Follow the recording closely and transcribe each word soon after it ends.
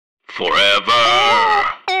Forever.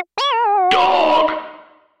 Dog.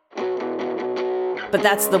 But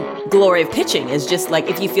that's the glory of pitching, is just like,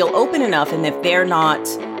 if you feel open enough and if they're not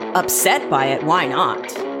upset by it, why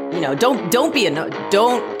not? You know, don't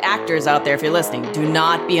actors out there, if you're listening, do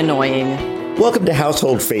not be annoying. Welcome to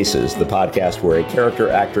Household Faces, the podcast where a character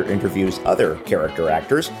actor interviews other character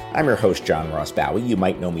actors. I'm your host, John Ross Bowie. You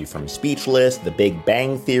might know me from Speechless, The Big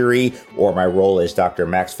Bang Theory, or my role as Dr.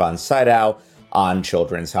 Max von Sydow on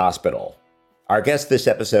Children's Hospital. Our guest this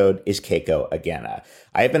episode is Keiko Agena.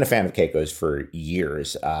 I have been a fan of Keiko's for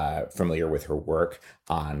years, familiar with her work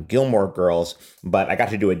on Gilmore Girls, but I got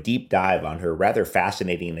to do a deep dive on her rather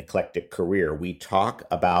fascinating, eclectic career. We talk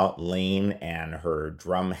about Lane and her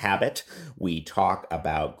drum habit. We talk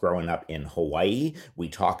about growing up in Hawaii. We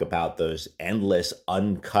talk about those endless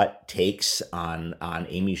uncut takes on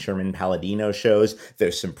Amy Sherman Palladino shows.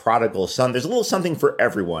 There's some Prodigal Son. There's a little something for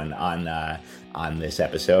everyone on this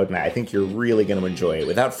episode, and I think you're really going to enjoy it.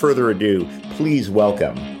 Without further ado, please welcome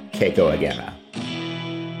Keiko Agena.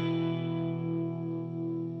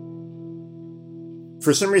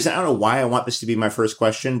 For some reason, I don't know why I want this to be my first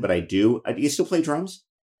question, but I do. Do you still play drums?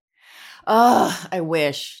 I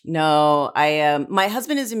wish. No, my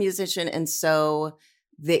husband is a musician, and so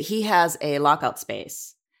he has a lockout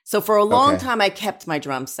space. So for a long time, I kept my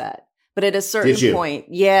drum set. But at a certain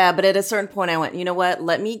point, I went, you know what?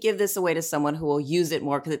 Let me give this away to someone who will use it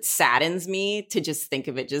more, because it saddens me to just think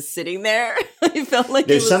of it just sitting there. I felt like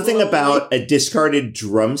there's something lonely about a discarded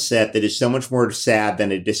drum set that is so much more sad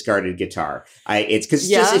than a discarded guitar. It's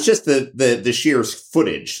just the sheer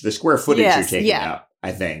footage, the square footage you're taking out,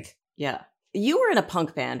 I think. Yeah. You were in a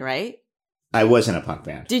punk band, right? I was in a punk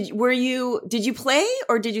band. Did you play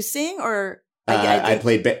or did you sing or? I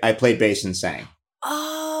played bass and sang.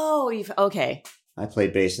 Oh, okay. I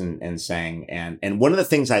played bass and sang. And one of the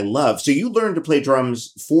things I love, so you learned to play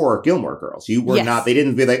drums for Gilmore Girls. You were not, they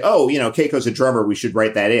didn't be like, oh, Keiko's a drummer, we should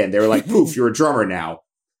write that in. They were like, poof, you're a drummer now.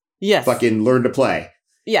 Yes. Fucking learn to play.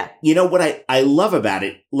 Yeah. You know what I love about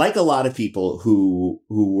it, like a lot of people who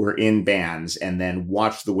were in bands and then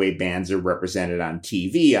watch the way bands are represented on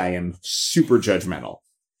TV, I am super judgmental.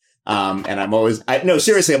 And I'm always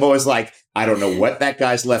like, I don't know what that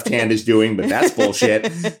guy's left hand is doing, but that's bullshit.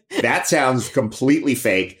 That sounds completely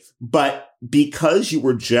fake. But because you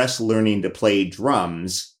were just learning to play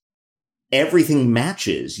drums, everything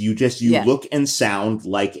matches. You look and sound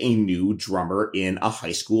like a new drummer in a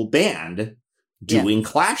high school band doing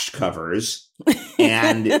Clash covers.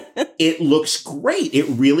 And it looks great. It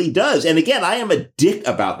really does. And again, I am a dick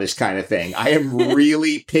about this kind of thing. I am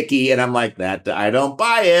really picky, and I'm like, that I don't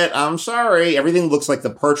buy it. I'm sorry. Everything looks like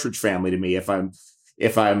the Partridge Family to me, if I'm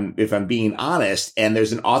being honest. And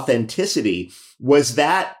there's an authenticity. Was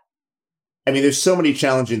that, I mean, there's so many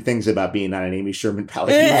challenging things about being on an Amy Sherman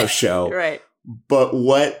Palladino show. Right. But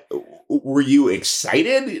were you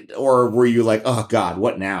excited, or were you like, oh God,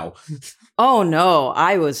 what now? Oh, no,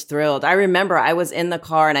 I was thrilled. I remember I was in the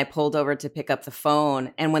car and I pulled over to pick up the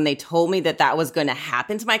phone. And when they told me that was going to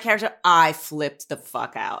happen to my character, I flipped the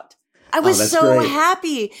fuck out. I was so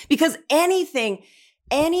happy, because anytime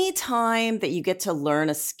that you get to learn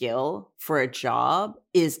a skill for a job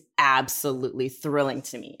is absolutely thrilling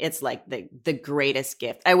to me. It's like the greatest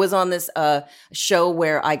gift. I was on this show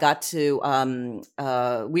where I got to,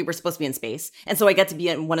 we were supposed to be in space. And so I got to be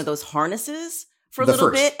in one of those harnesses for a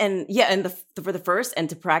little bit, and for the first, and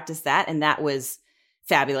to practice that, and that was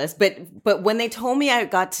fabulous. But when they told me I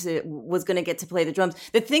was going to get to play the drums,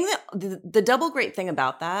 the double great thing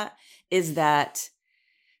about that is that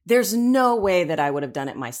there's no way that I would have done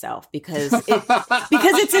it myself, because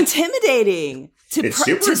it's intimidating. It's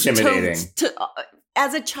super intimidating.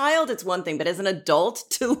 As a child, it's one thing, but as an adult,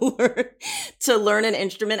 to learn an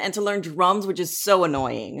instrument and to learn drums, which is so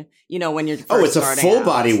annoying, when you're first starting out. It's a full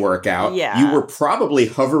body workout. Yeah. You were probably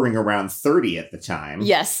hovering around 30 at the time.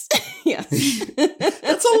 Yes. Yes.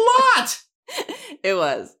 That's a lot. It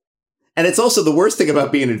was. And it's also the worst thing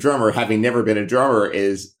about being a drummer, having never been a drummer,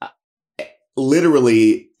 is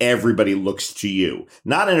literally everybody looks to you.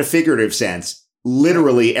 Not in a figurative sense.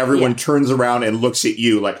 Literally everyone turns around and looks at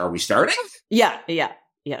you like, are we starting? Yeah.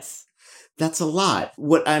 Yes. That's a lot.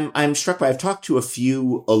 What I'm struck by, I've talked to a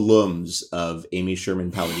few alums of Amy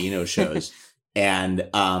Sherman Palladino shows, and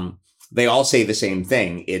they all say the same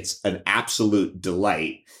thing. It's an absolute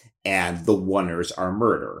delight, and the oneers are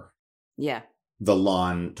murder. Yeah. The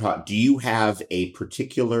lawn taught. Do you have a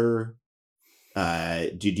particular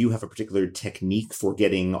technique for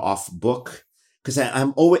getting off book? Because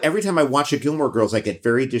I'm always, every time I watch a Gilmore Girls, I get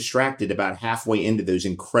very distracted about halfway into those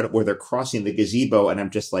incredible, where they're crossing the gazebo, and I'm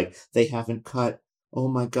just like, they haven't cut oh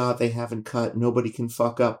my God, they haven't cut. Nobody can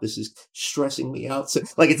fuck up. This is stressing me out. So,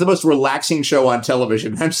 like, it's the most relaxing show on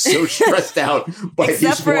television. I'm so stressed out by Except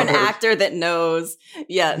these for an wires. actor that knows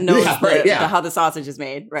how the sausage is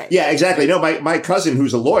made. Right. Yeah, exactly. No, my cousin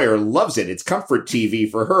who's a lawyer loves it. It's comfort TV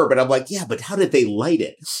for her. But I'm like, yeah, but how did they light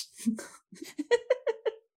it?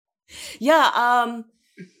 Yeah.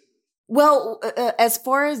 Well, as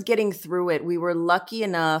far as getting through it, we were lucky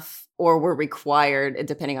enough, or were required,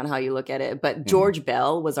 depending on how you look at it. But George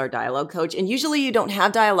Bell was our dialogue coach. And usually you don't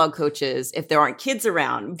have dialogue coaches if there aren't kids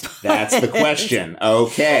around. That's the question.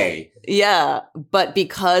 Okay. Yeah. But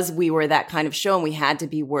because we were that kind of show and we had to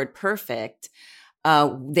be word perfect,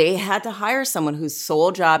 they had to hire someone whose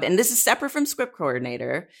sole job, and this is separate from script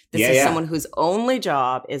coordinator. This is someone whose only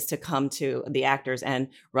job is to come to the actors and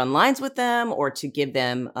run lines with them or to give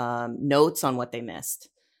them notes on what they missed.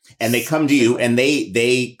 And they come to you, and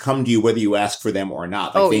they come to you whether you ask for them or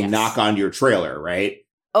not. Like they knock on your trailer, right?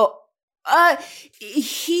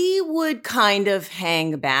 He would kind of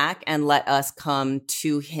hang back and let us come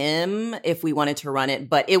to him if we wanted to run it.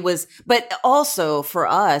 But also for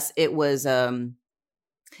us, it was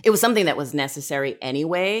something that was necessary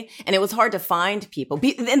anyway. And it was hard to find people.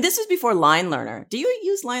 And this was before Line Learner. Do you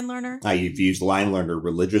use Line Learner? You've used Line Learner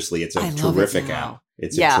religiously. It's a terrific app.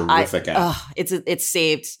 It's a terrific app.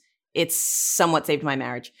 It's somewhat saved my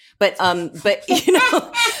marriage, but you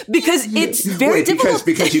know, because it's very difficult.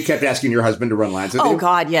 Because you kept asking your husband to run lines with you? Oh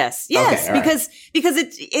God, yes, okay, because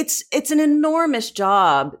it's an enormous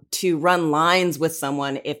job to run lines with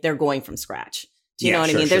someone if they're going from scratch. Do you know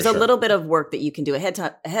what I mean? There's a little bit of work that you can do ahead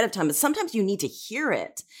of time, but sometimes you need to hear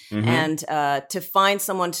it and to find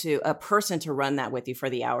a person to run that with you for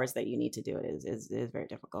the hours that you need to do it is very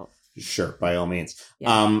difficult. Sure, by all means.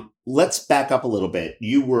 Yeah. Let's back up a little bit.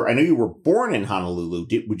 I know you were born in Honolulu.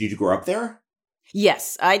 Did you grow up there?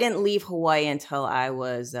 Yes, I didn't leave Hawaii until I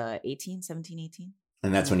was 17, 18.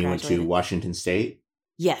 And that's when you went to Washington State?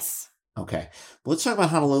 Yes. Okay. Well, let's talk about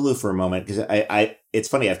Honolulu for a moment, because it's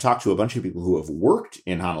funny. I've talked to a bunch of people who have worked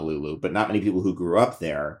in Honolulu, but not many people who grew up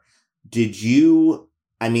there. Were you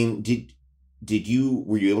able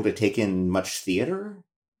to take in much theater?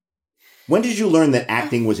 When did you learn that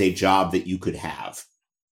acting was a job that you could have?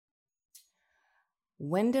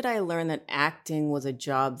 When did I learn that acting was a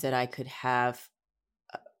job that I could have?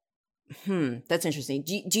 That's interesting.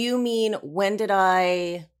 Do you mean when did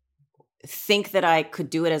I think that I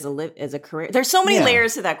could do it as a career? There's so many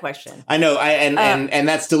layers to that question. I know, and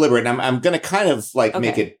that's deliberate. And I'm going to kind of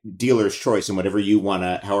make it dealer's choice and however you want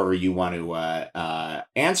to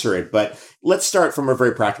answer it. But let's start from a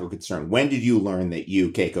very practical concern. When did you learn that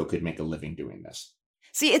you, Keiko, could make a living doing this?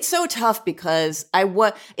 See, it's so tough because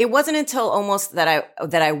it wasn't until almost that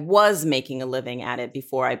I was making a living at it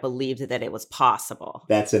before I believed that it was possible.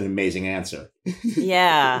 That's an amazing answer.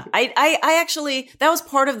 Yeah. I actually, that was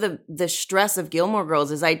part of the stress of Gilmore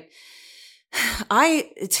Girls is to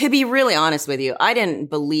be really honest with you, I didn't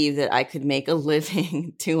believe that I could make a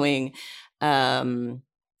living doing acting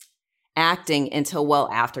until well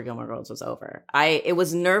after Gilmore Girls was over. It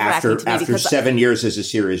was nerve-wracking to me after 7 years as a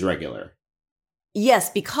series regular. Yes,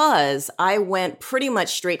 because I went pretty much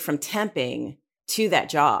straight from temping to that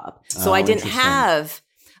job. So I didn't have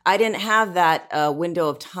that window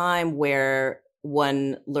of time where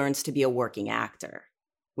one learns to be a working actor,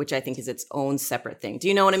 which I think is its own separate thing. Do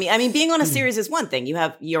you know what I mean? I mean, being on a series is one thing.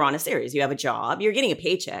 You're on a series, you have a job, you're getting a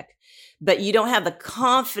paycheck, but you don't have the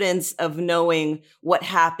confidence of knowing what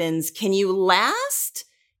happens. Can you last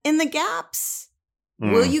in the gaps?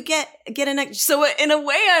 Will you get an so in a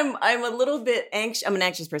way I'm a little bit anxious. I'm an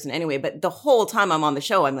anxious person anyway, but the whole time I'm on the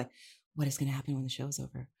show, I'm like, what is going to happen when the show's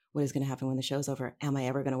over? What is going to happen when the show's over? Am I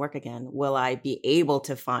ever going to work again? Will I be able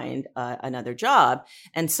to find another job?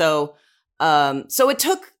 And so it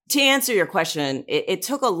took, to answer your question, it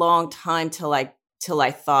took a long time till I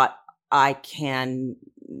thought I can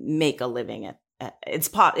make a living at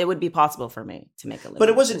it would be possible for me to make a living. But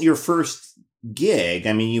it wasn't your first gig.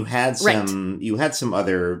 I mean, you had some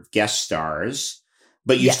other guest stars,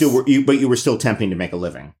 but you were still temping to make a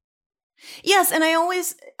living. Yes, and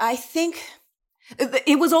I think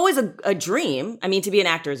it was always a dream. I mean, to be an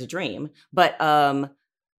actor is a dream, but I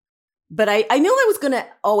knew I was going to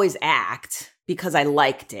always act because I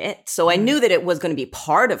liked it. So I knew that it was going to be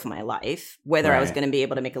part of my life, whether I was going to be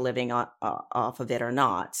able to make a living off of it or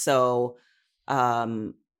not. So I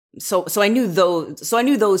knew those. So I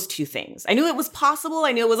knew those two things. I knew it was possible.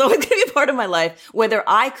 I knew it was always going to be a part of my life. Whether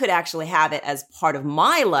I could actually have it as part of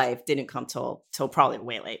my life didn't come till probably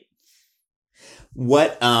way late.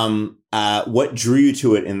 What drew you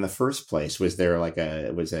to it in the first place? Was there like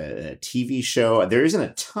a TV show? There isn't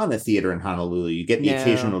a ton of theater in Honolulu. You get the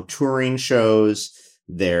occasional touring shows.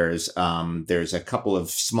 There's a couple of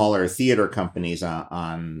smaller theater companies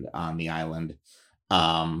on the island.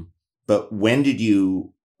 But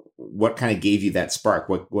what kind of gave you that spark?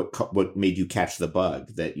 What made you catch the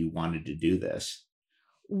bug that you wanted to do this?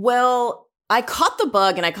 Well, I caught the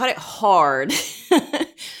bug, and I caught it hard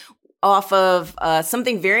off of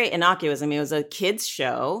something very innocuous. I mean, it was a kids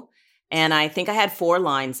show, and I think I had 4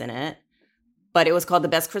 lines in it, but it was called The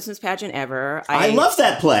Best Christmas Pageant Ever. I love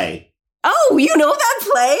that play. Oh, you know that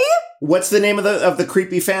play? What's the name of the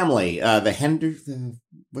creepy family?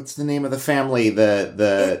 What's the name of the family?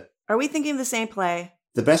 Are we thinking of the same play?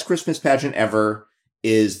 The Best Christmas Pageant Ever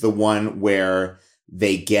is the one where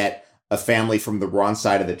they get a family from the wrong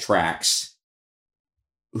side of the tracks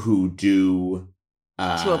who do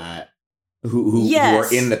who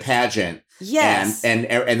are in the pageant. Yes. And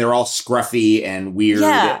they're all scruffy and weird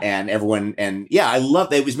and everyone I love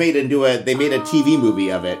they made a TV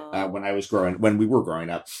movie of it when we were growing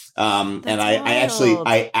up. And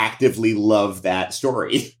I actively love that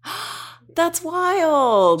story. That's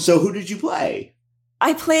wild. So who did you play?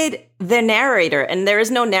 I played the narrator, and there is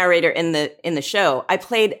no narrator in the show. I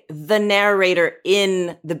played the narrator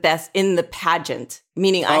in the pageant,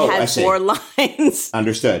 meaning I had 4 lines.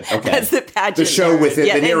 Understood. Okay. As the pageant. The show within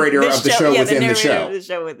the narrator of the show within the show. The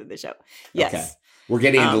show within the show. Yes. Okay. We're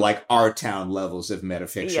getting into like our town levels of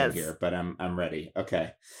metafiction here, but I'm ready.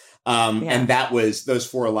 Okay. And that was those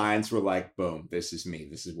 4 lines were like, boom, this is me.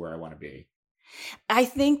 This is where I want to be. I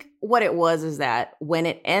think what it was is that when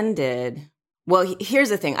it ended. Well, here's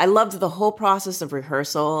the thing. I loved the whole process of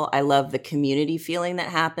rehearsal. I loved the community feeling that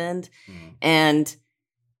happened. And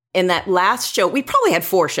in that last show, we probably had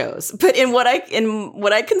 4 shows, but in what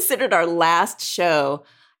I considered our last show,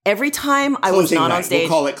 every time I was not on stage, we'll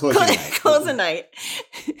call it closing night. Closing night.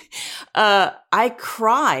 I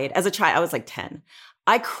cried as a child. I was like 10.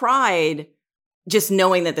 I cried just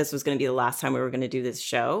knowing that this was going to be the last time we were going to do this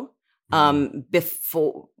show.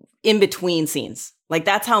 In between scenes. Like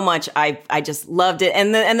that's how much I just loved it.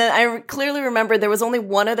 And then I clearly remember there was only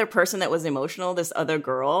one other person that was emotional, this other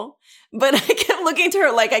girl. But I kept looking to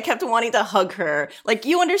her, like I kept wanting to hug her. Like,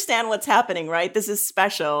 you understand what's happening, right? This is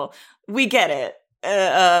special. We get it.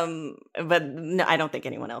 But no, I don't think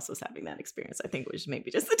anyone else was having that experience. I think it was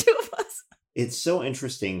maybe just the 2 of us. It's so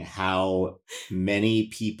interesting how many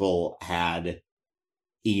people had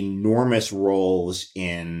enormous roles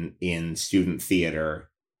in student theater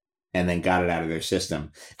and then got it out of their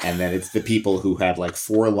system. And then it's the people who had like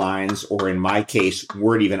 4 lines, or in my case,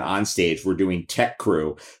 weren't even on stage. We're doing tech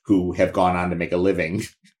crew who have gone on to make a living.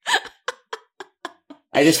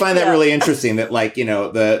 I just find that really interesting that, like, you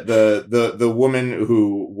know, the woman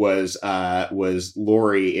who was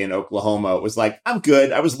Lori in Oklahoma was like, I'm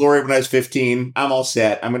good. I was Lori when I was 15. I'm all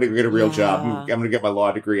set. I'm going to get a real job. I'm going to get my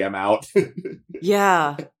law degree. I'm out.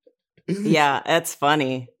 Yeah. Yeah. That's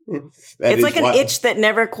funny. It's like an itch that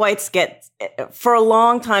never quite gets, for a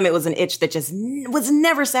long time, it was an itch that just was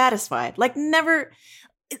never satisfied. Like never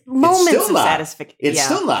moments of satisfaction. It's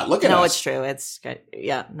still not. Look at us. No, it's true. It's good.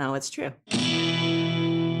 Yeah. No, it's true.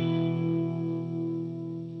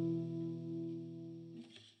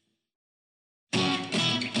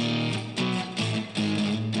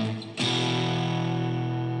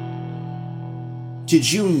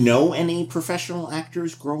 Did you know any professional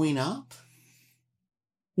actors growing up?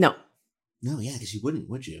 No. No, yeah, because you wouldn't,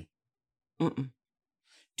 would you? Mm-mm.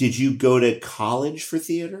 Did you go to college for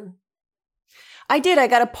theater? I did. I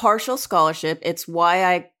got a partial scholarship. It's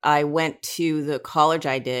why I went to the college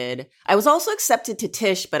I did. I was also accepted to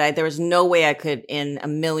Tisch, but there was no way I could in a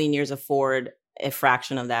million years afford a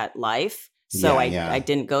fraction of that life. So I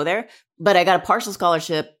didn't go there. But I got a partial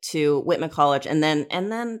scholarship to Whitman College. And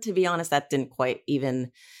then, to be honest, that didn't quite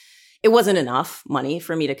even, it wasn't enough money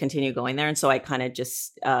for me to continue going there. And so I kind of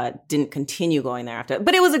just didn't continue going there after.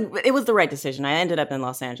 But it was the right decision. I ended up in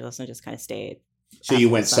Los Angeles and just kind of stayed. So you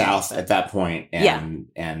went south at that point and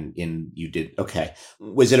you did. Okay.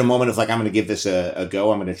 Was it a moment of like, I'm going to give this a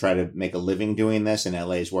go. I'm going to try to make a living doing this, and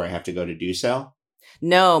LA is where I have to go to do so?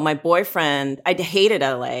 No, my boyfriend, I hated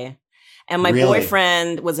LA. And my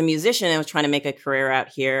boyfriend was a musician and was trying to make a career out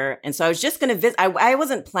here. And so I was just going to visit. I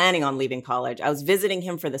wasn't planning on leaving college. I was visiting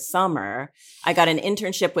him for the summer. I got an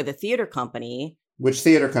internship with a theater company. Which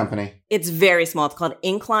theater company? It's very small. It's called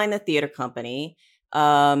Incline, the theater company.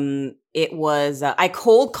 It was, I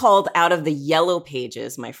cold called out of the yellow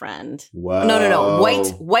pages, my friend. Whoa. No.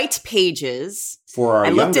 White pages. For our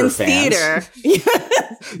younger fans. I looked in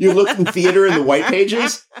theater. You looked in theater in the white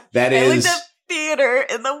pages? That is theater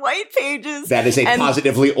in the white pages. That is a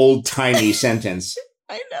positively old-timey sentence.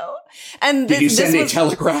 I know. And did you send a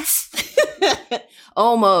telegraph?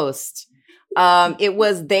 Almost. It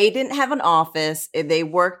was, they didn't have an office. They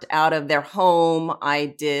worked out of their home.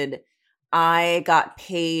 I got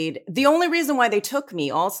paid. The only reason why they took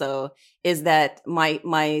me also is that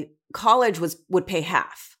my college would pay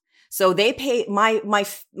half. So they pay my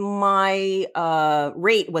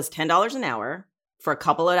rate was $10 an hour for a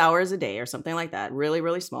couple of hours a day or something like that. Really,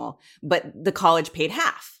 really small. But the college paid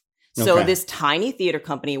half. So this tiny theater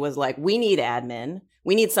company was like, we need admin.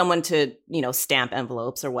 We need someone to, stamp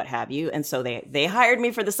envelopes or what have you. And so they hired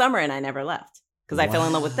me for the summer and I never left because I fell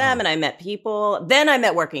in love with them and I met people. Then I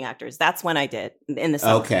met working actors. That's when I did in the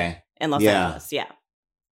summer. Okay. In Los Angeles. Yeah.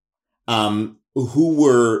 Who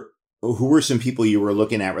were some people you were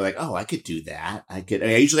looking at were like, oh, I could do that. I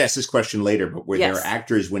usually ask this question later, but were there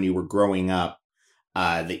actors when you were growing up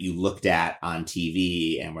that you looked at on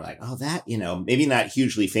TV and were like, oh, that, maybe not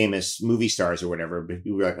hugely famous movie stars or whatever, but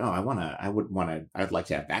you were like, oh, I'd like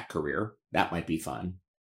to have that career. That might be fun.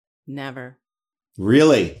 Never.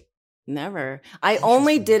 Really? Never. I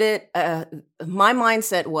only did it. My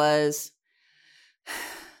mindset was,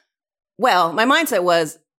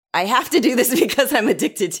 I have to do this because I'm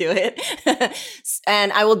addicted to it.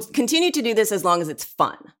 And I will continue to do this as long as it's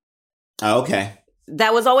fun. Oh, okay.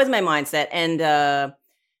 That was always my mindset. And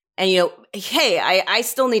hey, I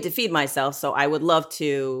still need to feed myself. So I would love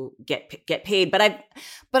to get paid. But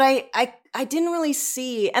I didn't really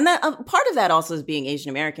see, and that part of that also is being Asian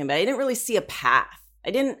American, but I didn't really see a path.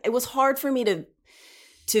 It was hard for me to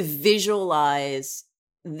visualize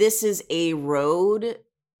this is a road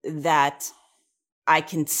that I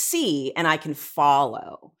can see and I can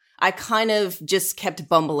follow. I kind of just kept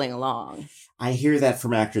bumbling along. I hear that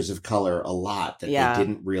from actors of color a lot, that they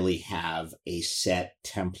didn't really have a set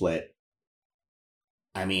template.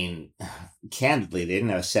 I mean, candidly, they didn't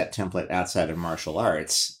have a set template outside of martial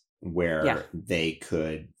arts where they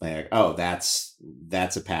could, like, oh, that's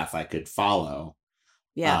a path I could follow.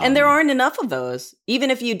 Yeah, and there aren't enough of those.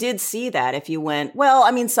 Even if you did see that, if you went, well,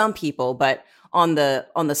 I mean, some people, but on the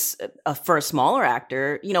for a smaller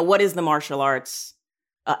actor, what is the martial arts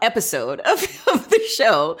episode of the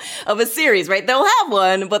show, of a series, right? They'll have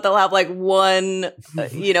one, but they'll have like one,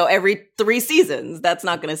 every 3 seasons. That's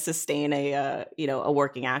not going to sustain a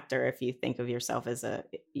working actor if you think of yourself as a,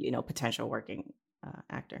 potential working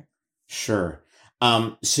actor. Sure.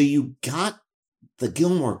 So you got the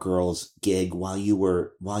Gilmore Girls gig while you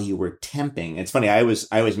were temping. It's funny. I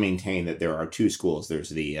always maintain that there are 2 schools. There's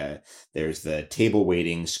the table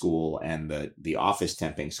waiting school and the office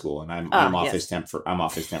temping school. And I'm office temp for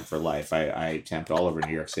life. I temped all over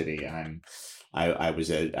New York City, and I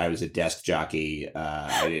was a desk jockey.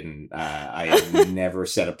 I never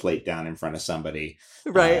set a plate down in front of somebody,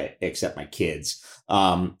 right? Except my kids.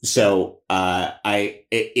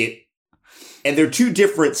 And they're 2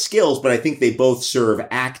 different skills, but I think they both serve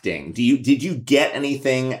acting. Did you get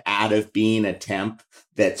anything out of being a temp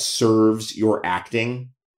that serves your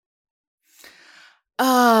acting?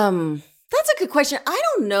 That's a good question. I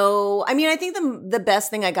don't know. I mean, I think the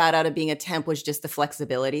best thing I got out of being a temp was just the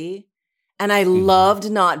flexibility. And I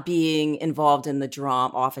loved not being involved in the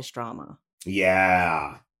office drama.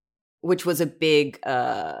 Yeah. Which was a big,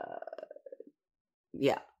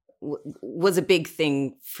 was a big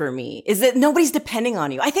thing for me, is that nobody's depending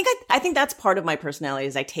on you. I think that's part of my personality,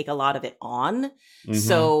 is I take a lot of it on. Mm-hmm.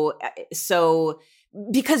 So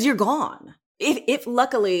because you're gone. If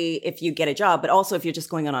luckily, if you get a job, but also if you're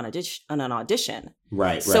just going on an audition.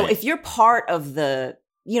 Right. So if you're part of the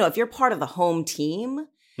home team,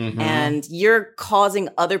 mm-hmm. and you're causing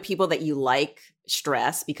other people that you like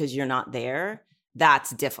stress because you're not there,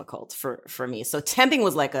 that's difficult for me. So temping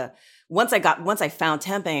was like once I found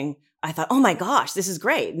temping, I thought, oh my gosh, this is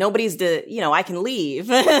great. Nobody's I can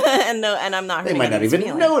leave and I'm not hurting. They might not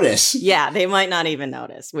even notice. Yeah, they might not even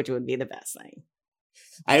notice, which would be the best thing.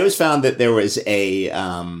 I always found that there was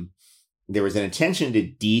an attention to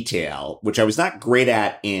detail, which I was not great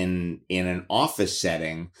at in an office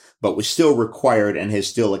setting, but was still required and has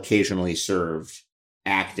still occasionally served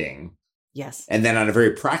acting. Yes. And then on a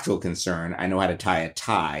very practical concern, I know how to tie a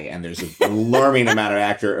tie, and there's an alarming amount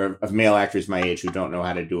of male actors my age who don't know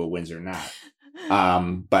how to do a Windsor knot.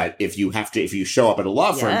 But if you show up at a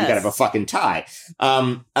law firm, you gotta have a fucking tie.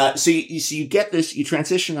 So you get this, you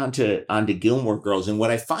transition onto Gilmore Girls, and what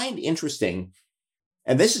I find interesting,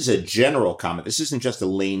 and this is a general comment, this isn't just a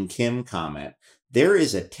Lane Kim comment, there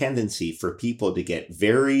is a tendency for people to get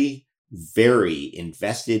very, very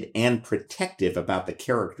invested and protective about the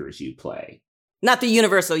characters you play. Not the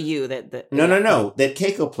universal you that No. That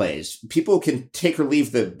Keiko plays. People can take or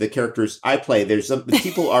leave the characters I play.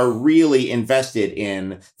 People are really invested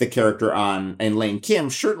in the character in Lane Kim,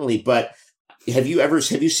 certainly. But have you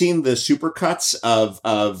seen the supercuts of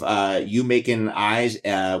you making eyes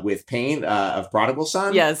with pain of Prodigal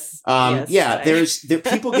Son? Yes.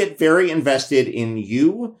 People get very invested in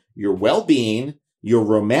you, your well-being, your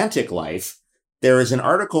romantic life. There is an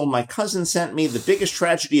article my cousin sent me. The biggest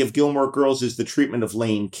tragedy of Gilmore Girls is the treatment of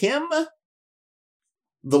Lane Kim.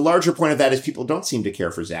 The larger point of that is people don't seem to care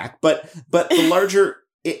for Zach. But the larger...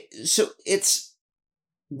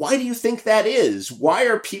 why do you think that is? Why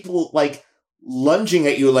are people, like, lunging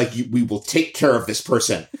at you like, we will take care of this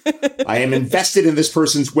person? I am invested in this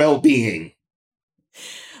person's well-being.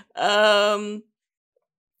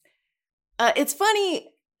 It's funny.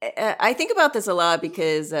 I think about this a lot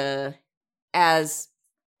because... As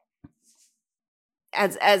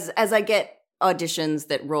I get auditions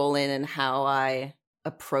that roll in and how I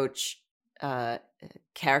approach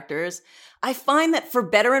characters, I find that for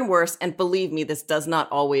better and worse, and believe me, this does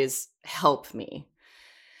not always help me.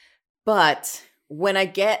 But when I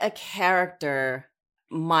get a character,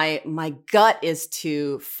 my gut is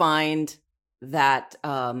to find that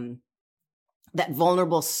that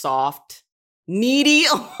vulnerable, soft, needy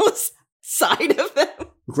almost side of them.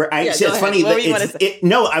 It's funny.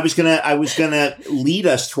 I was gonna lead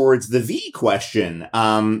us towards the V question.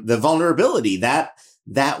 The vulnerability,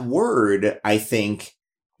 that word, I think,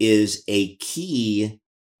 is a key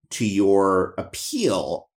to your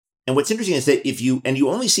appeal. And what's interesting is that you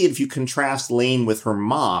only see it if you contrast Lane with her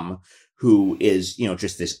mom, who is,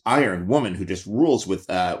 just this iron woman who just rules with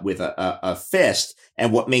a fist.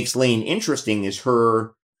 And what makes Lane interesting is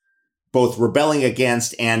her both rebelling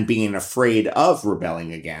against and being afraid of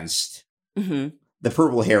rebelling against. Mm-hmm. The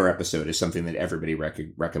purple hair episode is something that everybody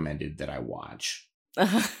recommended that I watch.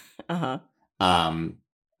 Uh-huh.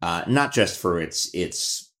 Not just for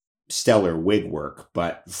its stellar wig work,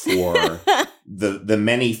 but for the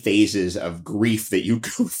many phases of grief that you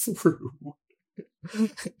go through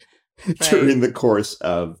during the course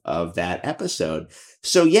of that episode.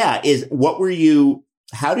 So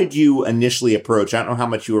how did you initially approach? I don't know how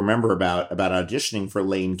much you remember about auditioning for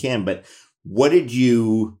Lane Kim, but what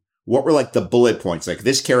were like the bullet points? Like,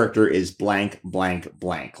 this character is blank, blank,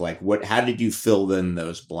 blank. Like, how did you fill in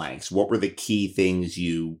those blanks? What were the key things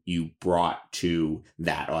you brought to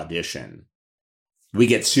that audition? We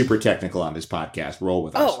get super technical on this podcast. Roll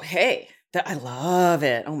with us. Oh, hey, I love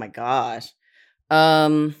it. Oh my gosh.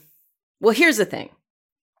 Well, here's the thing.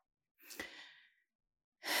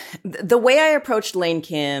 The way I approached Lane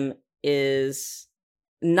Kim is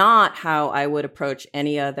not how I would approach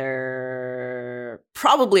any other,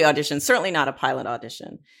 probably audition, certainly not a pilot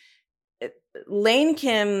audition. Lane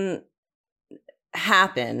Kim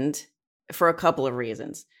happened for a couple of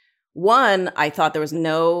reasons. One, I thought there was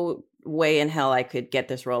no way in hell I could get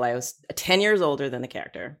this role. I was 10 years older than the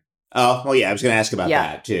character. Oh, well, yeah, I was going to ask about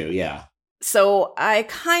that too. Yeah. So I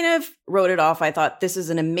kind of wrote it off. I thought, this is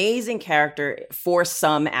an amazing character for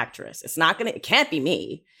some actress. It can't be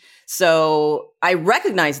me. So I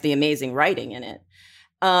recognized the amazing writing in it.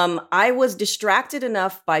 I was distracted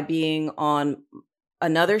enough by being on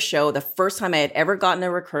another show. The first time I had ever gotten a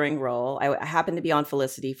recurring role, I happened to be on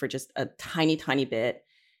Felicity for just a tiny, tiny bit.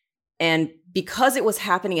 And because it was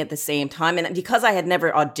happening at the same time, and because I had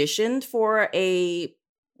never auditioned for a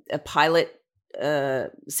pilot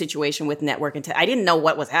situation with network, and I didn't know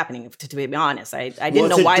what was happening, to be honest. I didn't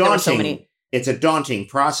know why there were so many. It's a daunting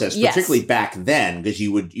process, particularly back then, because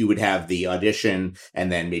you would have the audition, and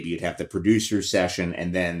then maybe you'd have the producer session,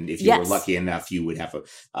 and then if you were lucky enough, you would have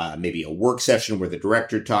maybe a work session where the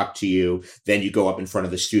director talked to you. Then you go up in front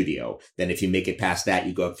of the studio. Then if you make it past that,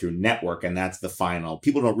 you go up through network, and that's the final.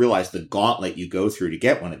 People don't realize the gauntlet you go through to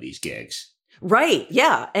get one of these gigs. Right.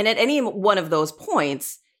 Yeah. And at any one of those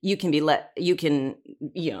points, you can be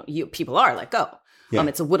people are let go. Yeah.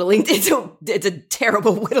 It's a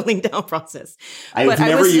terrible whittling down process. I've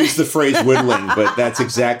never used the phrase whittling, but that's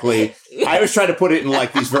exactly, I was trying to put it in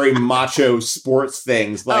like these very macho sports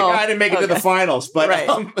things. Like, I didn't make it to the finals, but,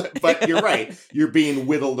 but you're right. You're being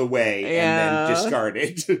whittled away and then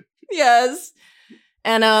discarded. Yes.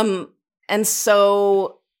 And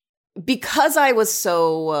so because I was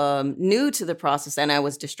so new to the process and I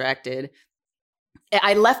was distracted,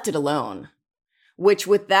 I left it alone, which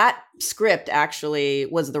with that script actually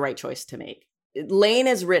was the right choice to make. Lane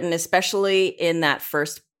is written, especially in that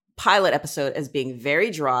first pilot episode, as being very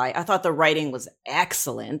dry. I thought the writing was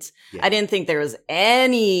excellent. Yeah. I didn't think there was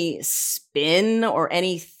any spin or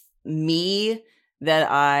any me that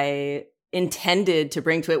I intended to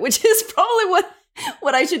bring to it, which is probably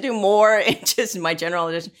what I should do more in just my general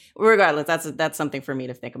audition. Regardless, that's something for me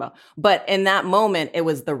to think about. But in that moment, it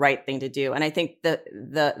was the right thing to do. And I think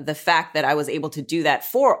the fact that I was able to do that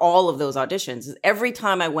for all of those auditions, every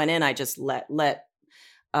time I went in, I just let it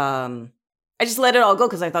all go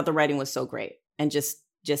because I thought the writing was so great and just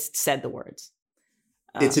said the words.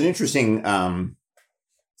 It's an interesting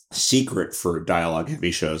secret for dialogue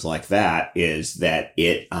heavy shows like that is that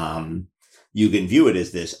it you can view it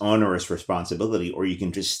as this onerous responsibility, or you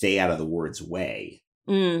can just stay out of the word's way.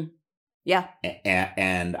 Yeah.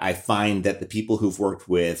 And I find that the people who've worked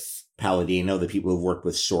with Palladino, the people who've worked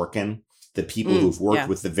with Sorkin, the people who've worked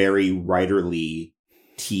with the very writerly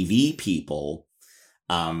TV people,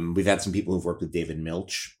 we've had some people who've worked with David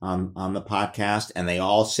Milch on the podcast, and they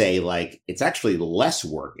all say like it's actually less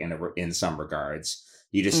work in some regards.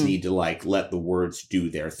 You just need to like let the words do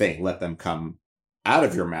their thing, let them come out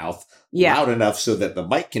of your mouth loud enough so that the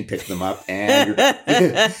mic can pick them up, and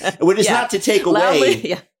which is not to take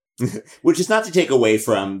away, which is not to take away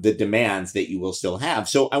from the demands that you will still have.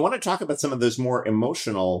 So I want to talk about some of those more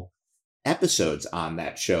emotional episodes on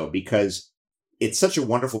that show because it's such a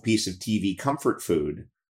wonderful piece of TV comfort food.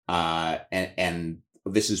 And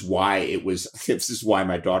this is why this is why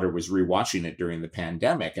my daughter was rewatching it during the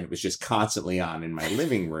pandemic, and it was just constantly on in my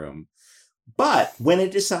living room. But when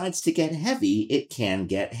it decides to get heavy, it can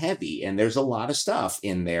get heavy. And there's a lot of stuff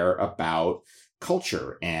in there about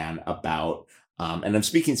culture and about, and I'm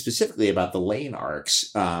speaking specifically about the Lane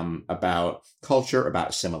arcs, about culture, about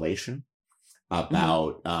assimilation,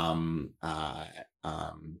 about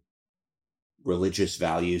religious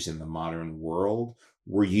values in the modern world.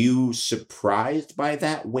 Were you surprised by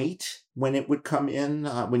that weight when it would come in,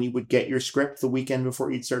 when you would get your script the weekend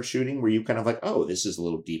before you'd start shooting? Were you kind of like, oh, this is a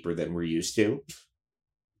little deeper than we're used to?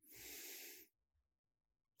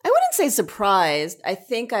 I wouldn't say surprised. I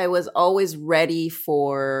think I was always ready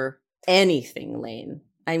for anything Lane.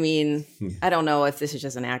 I mean, I don't know if this is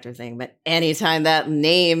just an actor thing, but anytime that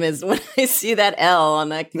name is, when I see that L on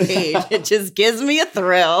that page, it just gives me a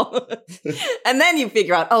thrill. And then you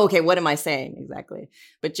figure out, oh, okay, what am I saying exactly?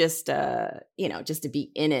 But just, just to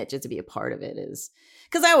be in it, just to be a part of it is,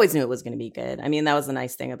 because I always knew it was going to be good. I mean, that was the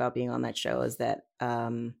nice thing about being on that show is that,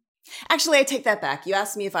 actually, I take that back. You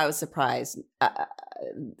asked me if I was surprised.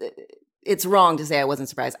 It's wrong to say I wasn't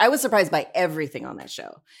surprised. I was surprised by everything on that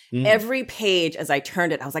show. Every page, as I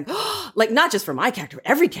turned it, I was like, oh, like not just for my character, but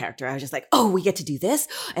every character. I was just like, oh, we get to do this.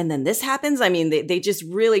 And then this happens. I mean, they just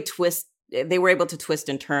really they were able to twist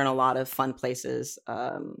and turn a lot of fun places.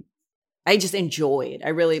 I just enjoyed.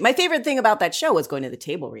 My favorite thing about that show was going to the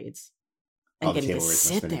table reads and getting to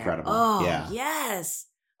sit there. Incredible. Oh, yeah. Yes.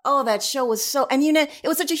 Oh, that show was and it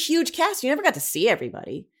was such a huge cast. You never got to see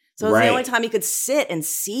everybody. So it was the only time you could sit and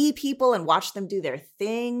see people and watch them do their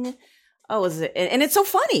thing. Oh, and it's so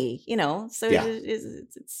funny, so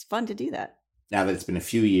it's fun to do that. Now that it's been a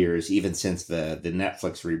few years, even since the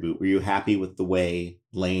Netflix reboot, were you happy with the way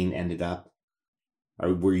Lane ended up?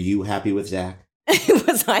 Or were you happy with Zach?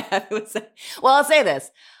 Was I happy with Zach? Well, I'll say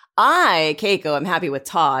this. Keiko, I'm happy with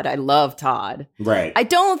Todd. I love Todd. Right.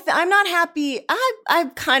 I'm not happy.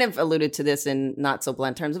 I've kind of alluded to this in not so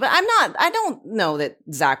blunt terms, but I don't know that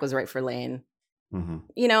Zach was right for Lane. Mm-hmm.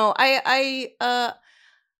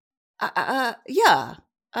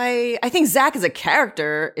 I think Zach as a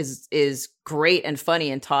character is great and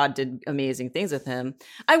funny, and Todd did amazing things with him.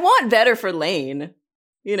 I want better for Lane.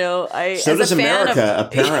 So does America,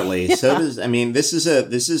 apparently. Yeah. So does, this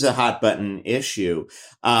is a hot button issue.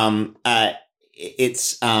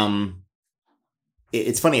 It's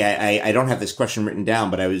funny. I don't have this question written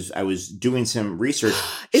down, but I was doing some research.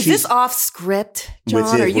 Is this off script,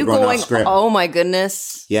 John? Are you going off script? Oh my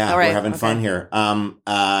goodness. Yeah. All right, we're having fun here.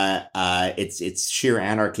 It's sheer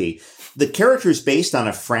anarchy. The character is based on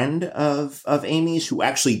a friend of Amy's who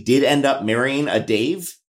actually did end up marrying a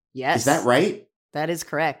Dave. Yes. Is that right? That is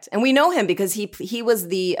correct. And we know him because he was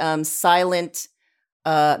the silent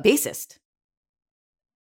bassist.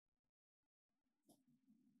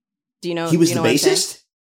 Do you know? He was the bassist?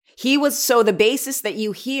 He was, so the bassist that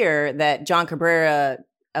you hear that John Cabrera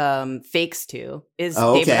fakes to is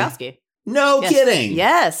Dave Radowski. No kidding.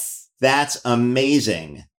 Yes. That's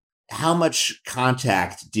amazing. How much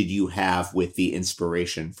contact did you have with the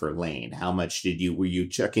inspiration for Lane? How much were you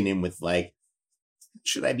checking in with like,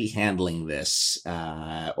 should I be handling this?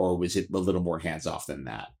 Or was it a little more hands-off than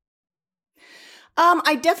that?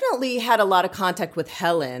 I definitely had a lot of contact with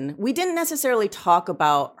Helen. We didn't necessarily talk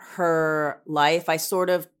about her life. I just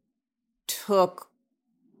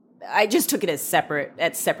took it as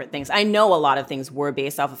separate things. I know a lot of things were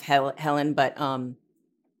based off of Helen, but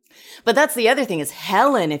But that's the other thing is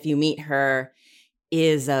Helen, if you meet her,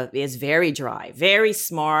 is very dry, very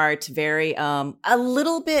smart, very a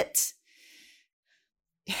little bit.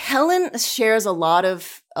 Helen shares a lot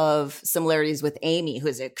of similarities with Amy, who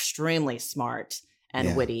is extremely smart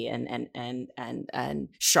and witty and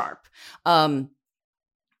sharp.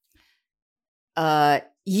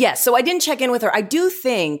 Yes, so I didn't check in with her. I do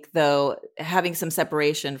think, though, having some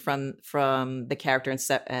separation from the character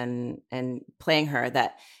and playing her,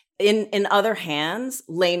 that in other hands,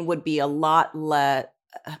 Lane would be a lot less.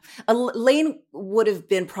 Lane would have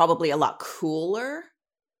been probably a lot cooler.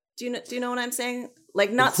 Do you know what I'm saying?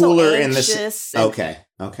 Like not cooler so anxious. Okay,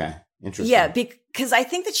 interesting. Yeah, because I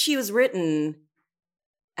think that she was written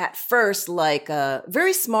at first like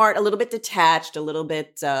very smart, a little bit detached, a little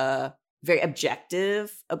bit very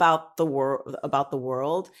objective about the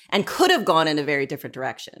world, and could have gone in a very different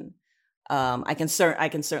direction. I can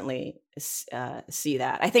certainly see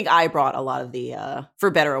that. I think I brought a lot of the,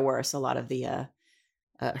 for better or worse, a lot of the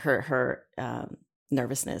her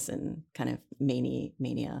nervousness and kind of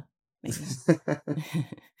mania.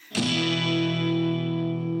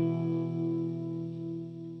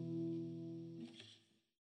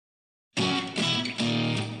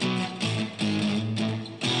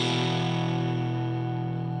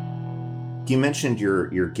 You mentioned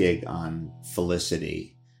your gig on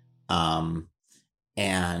Felicity, and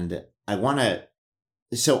I want to.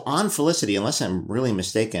 So on Felicity, unless I'm really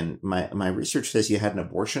mistaken, my research says you had an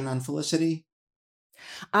abortion on Felicity.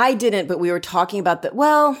 I didn't, but we were talking about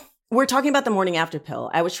we're talking about the morning after pill.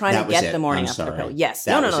 I was trying to get the morning after pill. Yes,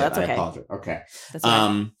 no, that's okay. I apologize. Okay, that's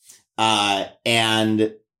okay.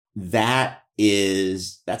 And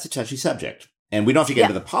that's a touchy subject. And we don't have to get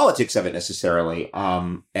into the politics of it necessarily.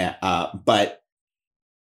 But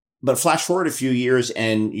flash forward a few years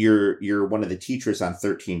and you're one of the teachers on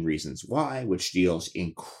 13 Reasons Why, which deals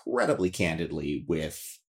incredibly candidly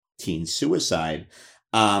with teen suicide.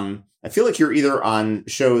 I feel like you're either on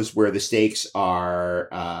shows where the stakes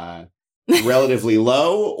are relatively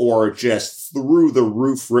low or just through the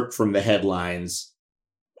roof, ripped from the headlines.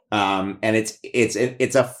 And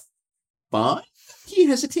it's a fun, he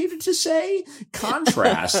hesitated to say,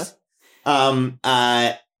 contrast. Do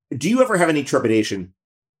you ever have any trepidation?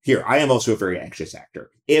 Here, I am also a very anxious actor.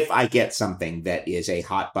 If I get something that is a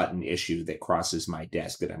hot button issue that crosses my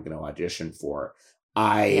desk that I'm going to audition for,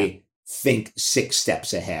 I think 6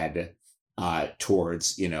 steps ahead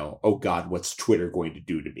towards, oh God, what's Twitter going to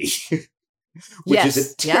do to me? Which is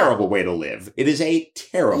a terrible way to live. It is a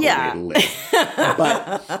terrible way to live.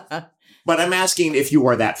 But I'm asking if you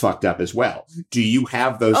are that fucked up as well. Do you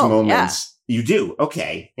have those moments? Yeah. You do?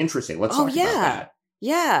 Okay. Interesting. Let's talk about that.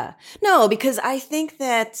 Yeah. No, because I think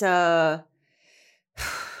that there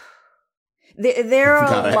are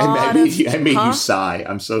a lot of... I made you sigh.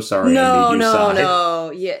 I'm so sorry. I made you sigh.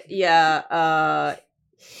 No. Yeah.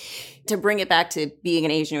 To bring it back to being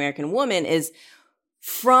an Asian American woman is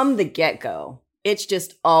from the get-go. It's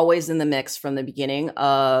just always in the mix from the beginning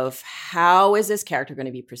of how is this character going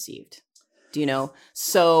to be perceived? Do you know?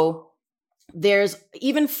 So there's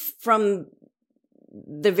even from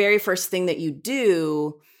the very first thing that you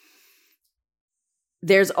do,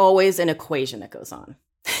 there's always an equation that goes on.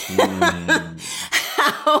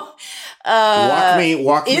 Walk me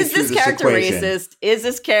is through this character equation. Racist? Is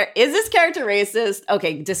this character racist?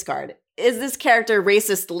 Okay, discard. Is this character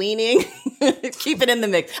racist leaning? Keep it in the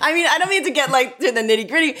mix. I mean, I don't mean to get like to the nitty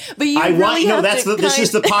gritty, but this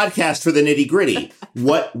is the podcast for the nitty gritty.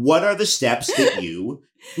 What are the steps that you?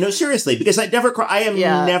 No, seriously, because I can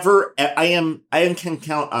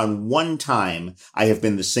count on one time I have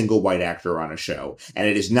been the single white actor on a show, and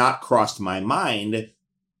it has not crossed my mind.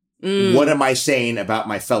 What am I saying about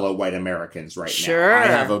my fellow white Americans right now? I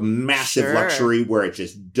have a massive luxury where it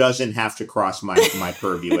just doesn't have to cross my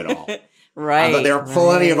purview at all. Right. But there are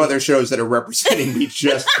plenty of other shows that are representing me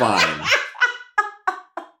just fine.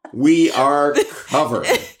 We are covered.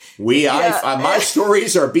 My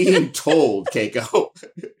stories are being told, Keiko.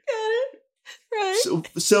 Right.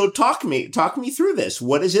 So talk me through this.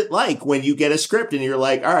 What is it like when you get a script and you're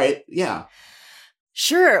like, all right, yeah.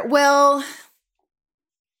 Sure. Well,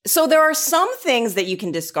 so there are some things that you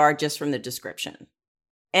can discard just from the description.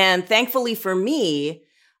 And thankfully for me,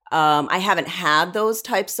 I haven't had those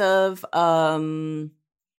types of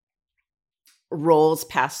roles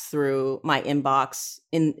pass through my inbox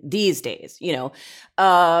in these days, and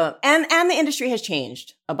the industry has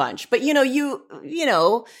changed a bunch. But you're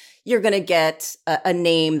going to get a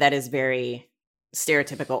name that is very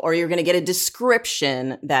stereotypical, or you're going to get a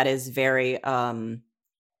description that is very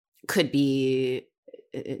could be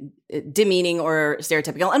demeaning or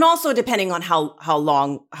stereotypical, and also depending on how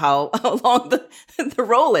long the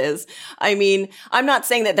role is. I mean, I'm not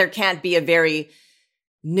saying that there can't be a very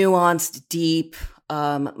nuanced, deep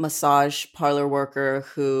massage parlor worker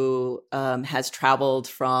who has traveled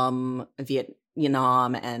from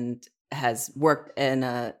Vietnam and has worked in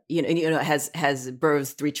has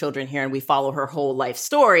birthed 3 children here, and we follow her whole life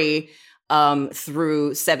story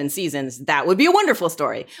through 7 seasons. That would be a wonderful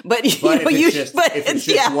story. But if it's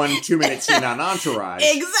just 1 2-minute scene on Entourage,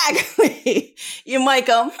 exactly, you might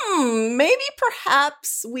go, maybe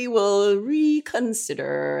perhaps we will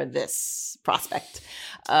reconsider this prospect.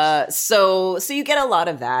 So you get a lot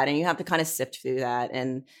of that, and you have to kind of sift through that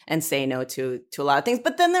and say no to a lot of things.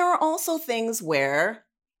 But then there are also things where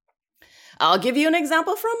I'll give you an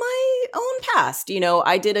example from my own past.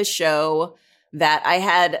 I did a show that I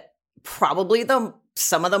had probably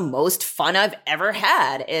some of the most fun I've ever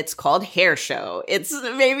had. It's called Hair Show. It's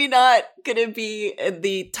maybe not going to be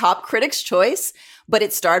the top critic's choice, but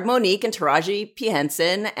it starred Monique and Taraji P.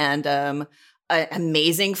 Henson and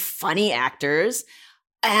amazing, funny actors.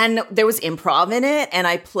 And there was improv in it, and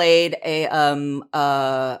I played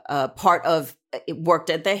a part of worked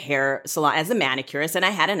at the hair salon as a manicurist, and I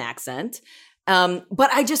had an accent. But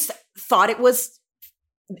I just thought it was,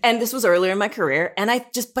 and this was earlier in my career, and I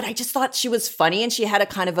just thought she was funny, and she had a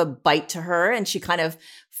kind of a bite to her, and she kind of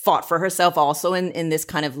fought for herself also in this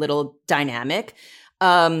kind of little dynamic.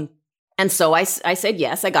 And so I said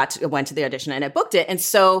yes. I went to the audition and I booked it, and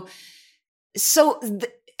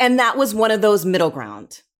and that was one of those middle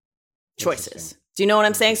ground choices. Do you know what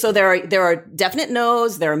I'm saying? So there are definite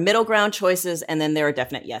no's, there are middle ground choices, and then there are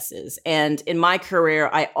definite yeses. And in my career,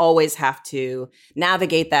 I always have to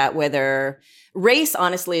navigate that, whether race,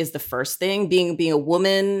 honestly, is the first thing. Being a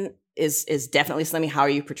woman is definitely something. How are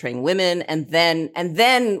you portraying women? And then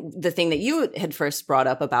the thing that you had first brought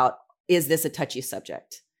up about, is this a touchy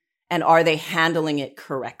subject? And are they handling it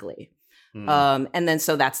correctly? And then,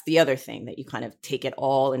 so that's the other thing, that you kind of take it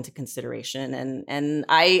all into consideration. And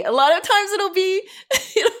a lot of times it'll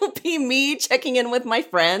be me checking in with my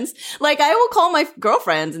friends. Like, I will call my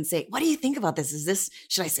girlfriends and say, what do you think about this?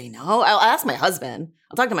 Should I say no? I'll ask my husband.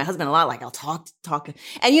 I'll talk to my husband a lot. Like, I'll talk.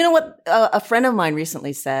 And you know what? A friend of mine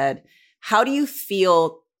recently said, how do you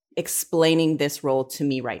feel explaining this role to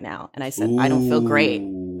me right now? And I said, I don't feel great.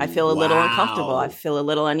 I feel a little uncomfortable. I feel a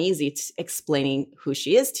little uneasy explaining who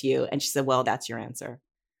she is to you. And she said, well, that's your answer.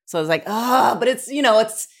 So I was like, but it's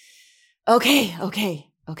okay.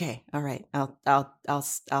 All right.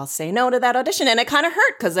 I'll say no to that audition. And it kind of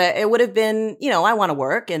hurt, because it would have been, I want to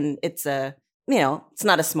work, and it's it's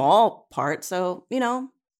not a small part. So,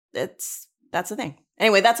 that's the thing.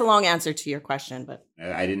 Anyway, that's a long answer to your question, but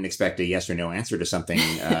I didn't expect a yes or no answer to something,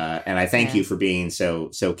 and I thank you for being so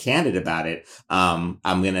candid about it. I'm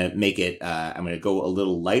gonna make it. I'm gonna go a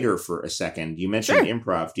little lighter for a second. You mentioned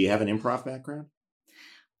improv. Do you have an improv background?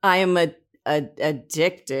 I am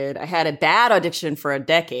addicted. I had a bad audition for a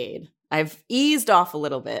decade. I've eased off a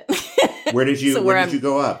little bit. Where did you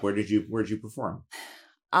go up? Where did you perform?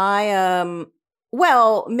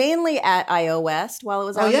 Well, mainly at IO West while it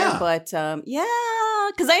was out there, but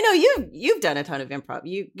because I know you've done a ton of improv.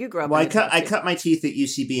 You grew up. Well, I cut my teeth at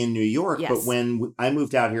UCB in New York, but when I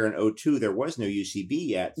moved out here in 2002, there was no UCB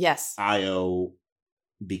yet. Yes, IO,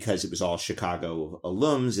 because it was all Chicago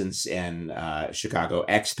alums and Chicago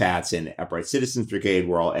expats, and Upright Citizens Brigade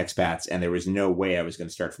were all expats, and there was no way I was going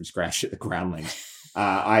to start from scratch at the Groundlings.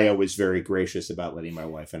 Io was very gracious about letting my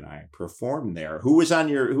wife and I perform there. Who was on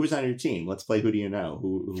your team? Let's play Who Do You Know?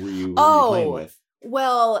 Who were you playing with?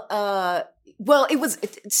 Well, it was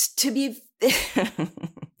to be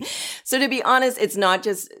so to be honest, it's not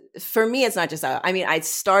just for me. It's not just I mean, I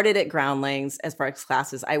started at Groundlings as far as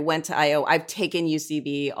classes. I went to IO. I've taken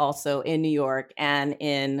UCB also in New York and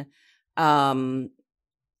in Los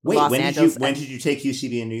Angeles. When did you take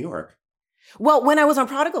UCB in New York? Well, when I was on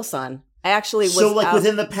Prodigal Son. I actually was. So,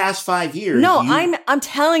 within the past 5 years. No, I'm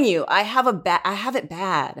telling you, I have it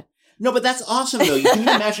bad. No, but that's awesome, though. Can you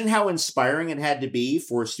imagine how inspiring it had to be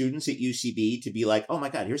for students at UCB to be like, oh my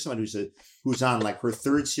God, here's someone who's on like her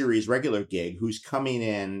 3rd series regular gig, who's coming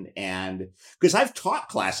in, and because I've taught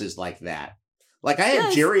classes like that. Like, I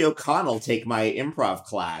had Jerry O'Connell take my improv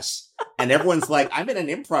class, and everyone's like, I'm in an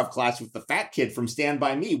improv class with the fat kid from Stand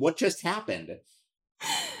By Me. What just happened?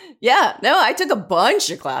 Yeah, no, I took a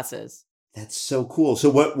bunch of classes. That's so cool. So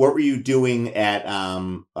what were you doing at,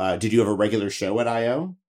 did you have a regular show at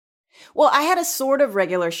IO? Well, I had a sort of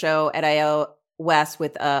regular show at IO West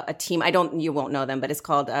with a team. You won't know them, but it's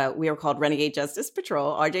called, we were called Renegade Justice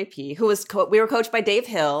Patrol, RJP, we were coached by Dave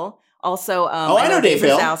Hill, Also, I know Dave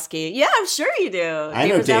Hill. Wazowski. Yeah, I'm sure you do. I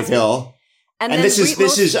know Dave Hill. And this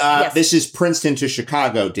is Princeton to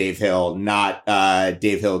Chicago Dave Hill, not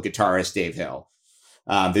Dave Hill guitarist Dave Hill.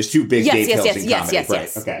 There's two big Dave Hills in comedy, right?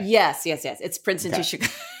 Yes. Okay. Yes. It's Princeton to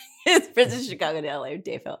Chicago. It's Princeton to Chicago to LA,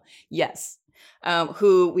 Dave Hill. Yes.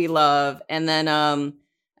 Who we love. And then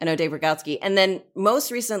I know Dave Rogowski. And then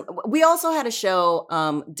most recent, we also had a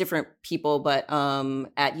show, different people, but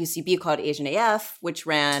at UCB called Asian AF, which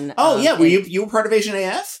ran. Were you were part of Asian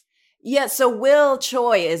AF? Yeah, so Will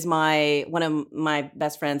Choi is one of my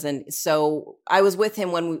best friends, and so I was with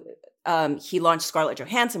him when he launched Scarlett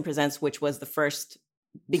Johansson Presents, which was the first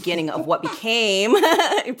beginning of what became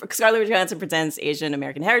Scarlett Johansson Presents Asian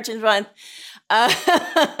American Heritage Month. I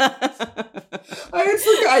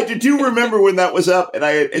do remember when that was up, and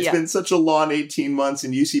it's been such a long 18 months,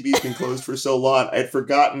 and UCB's been closed for so long. I'd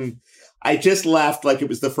forgotten. I just laughed like it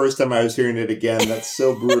was the first time I was hearing it again. That's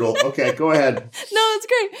so brutal. Okay, go ahead. No, it's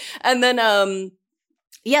great. And then,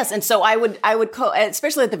 yes. And so I would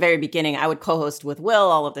especially at the very beginning, I would co-host with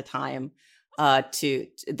Will all of the time, to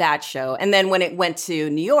that show. And then when it went to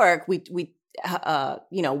New York, we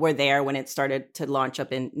were there when it started to launch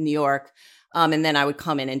up in New York. And then I would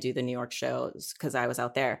come in and do the New York shows because I was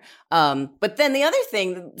out there. But then the other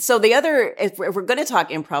thing, if we're going to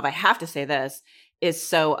talk improv, I have to say this. Is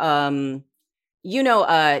so, TJ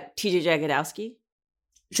Jagodowski?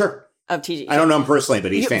 Sure. Of TJ. I don't know him personally,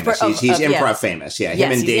 but he's famous. He's improv famous. Yeah.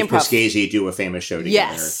 Him and Dave Piscazzi do a famous show together.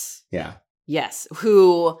 Yes. Yeah. Yes.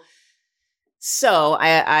 So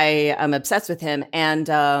I am obsessed with him. And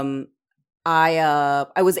I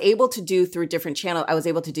was able to do through different channels. I was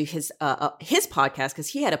able to do his podcast because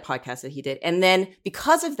he had a podcast that he did. And then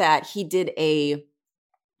because of that, he did a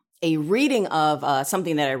reading of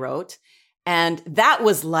something that I wrote. And that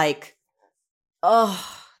was like,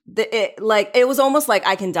 it was almost like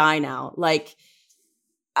I can die now. Like,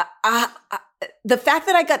 the fact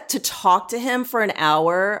that I got to talk to him for an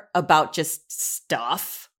hour about just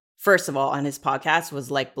stuff, first of all, on his podcast was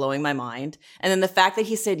like blowing my mind. And then the fact that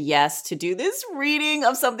he said yes to do this reading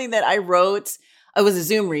of something that I wrote, it was a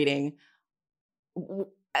Zoom reading.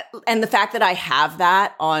 And the fact that I have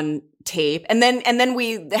that on tape, and then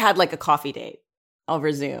we had like a coffee date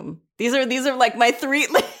over Zoom. These are like my three,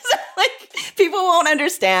 like people won't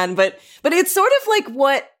understand, but it's sort of like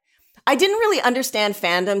what I didn't really understand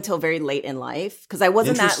fandom till very late in life because I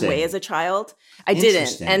wasn't that way as a child. I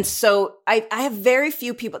didn't. And so I have very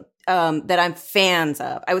few people that I'm fans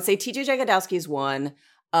of. I would say TJ Jagodowski is one.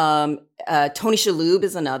 Tony Shalhoub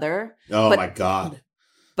is another. Oh my God.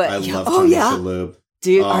 But I love Tony Shalhoub.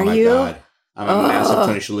 Dude, are you? God. I'm a massive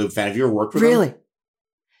Tony Shalhoub fan. Have you ever worked with him? Really?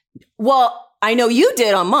 Well, I know you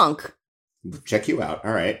did on Monk. Check you out.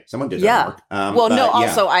 All right. Someone did that work.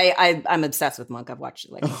 Also, I'm obsessed with Monk. I've watched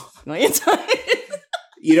it like a million times.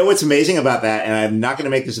 You know what's amazing about that, and I'm not going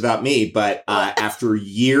to make this about me, but after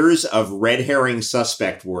years of red herring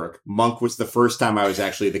suspect work, Monk was the first time I was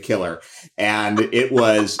actually the killer. And it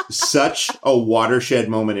was such a watershed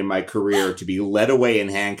moment in my career to be led away in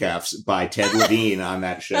handcuffs by Ted Levine on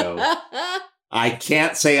that show. I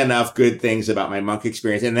can't say enough good things about my Monk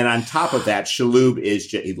experience. And then on top of that, Shalhoub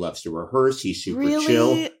he loves to rehearse. He's super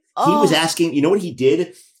chill. He was asking, you know what he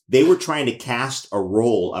did? They were trying to cast a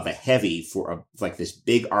role of a heavy for like this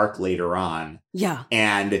big arc later on. Yeah.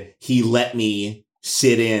 And he let me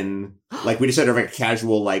sit in, like we just had like a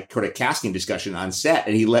casual, like kind of casting discussion on set.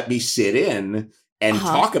 And he let me sit in and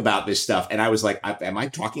talk about this stuff. And I was like, am I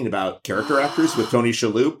talking about character actors with Tony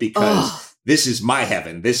Shalhoub? Because this is my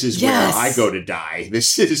heaven. This is where I go to die.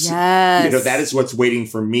 This is, that is what's waiting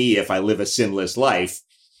for me if I live a sinless life.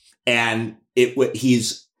 And it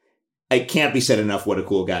can't be said enough what a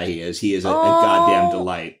cool guy he is. He is a goddamn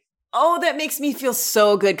delight. Oh, that makes me feel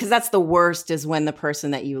so good. Because that's the worst is when the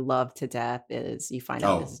person that you love to death you find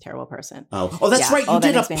out is a terrible person. Oh, that's right. You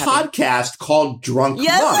did a podcast called Drunk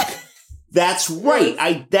Monk. That's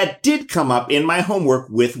right. That did come up in my homework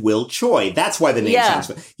with Will Choi. That's why the name sounds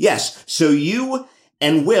fun. Yes. So you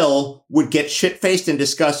and Will would get shit-faced and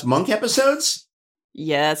discuss Monk episodes?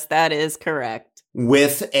 Yes, that is correct.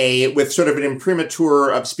 With sort of an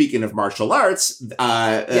imprimatur of, speaking of martial arts,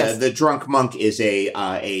 the Drunk Monk is a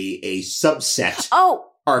subset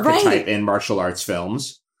archetype in martial arts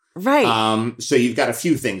films. Right. So you've got a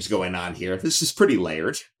few things going on here. This is pretty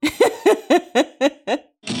layered.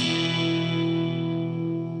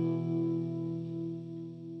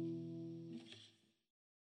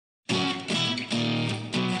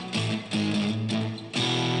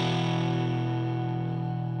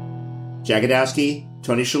 Jagodowski,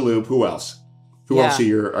 Tony Shalhoub, who else? Who else are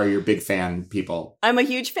your big fan people? I'm a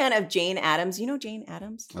huge fan of Jane Addams. You know Jane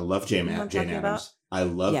Addams? I love Jane Addams. About? I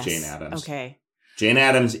love yes. Jane Addams. Okay. Jane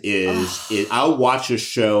Addams is I'll watch a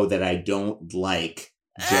show that I don't like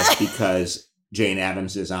just because Jane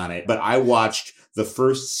Addams is on it. But I watched the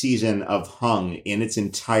first season of Hung in its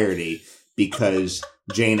entirety because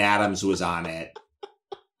Jane Addams was on it.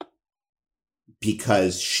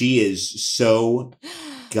 Because she is so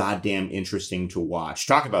goddamn interesting to watch.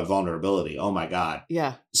 Talk about vulnerability. Oh my God.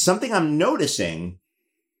 Yeah. Something I'm noticing,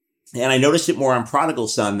 and I noticed it more on Prodigal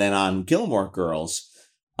Son than on Gilmore Girls,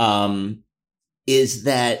 is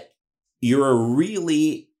that you're a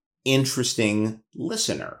really interesting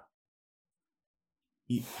listener.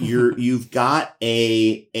 You've got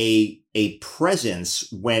a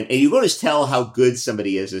presence and you go to tell how good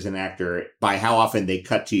somebody is as an actor by how often they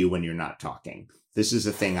cut to you when you're not talking. This is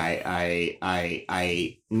a thing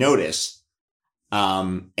I notice.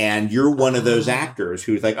 And you're one of those actors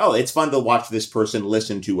who's like, oh, it's fun to watch this person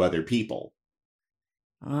listen to other people.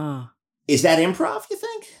 Is that improv, you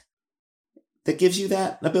think? That gives you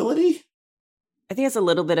that ability? I think it's a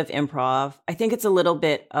little bit of improv. I think it's a little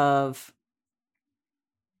bit of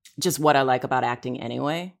just what I like about acting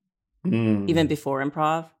anyway, even before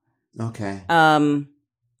improv. Okay.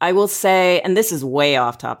 I will say, and this is way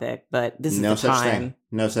off topic, but this is no the such time. Thing.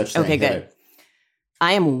 No such thing. Okay, good.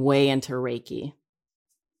 I am way into Reiki.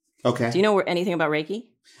 Okay. Do you know anything about Reiki?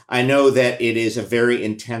 I know that it is a very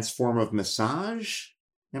intense form of massage.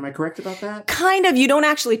 Am I correct about that? Kind of. You don't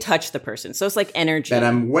actually touch the person, so it's like energy. That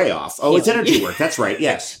I'm way off. Oh, it's energy work. That's right.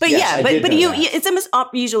 Yes. But yes, it's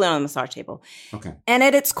usually on a massage table. Okay. And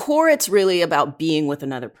at its core, it's really about being with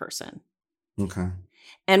another person. Okay.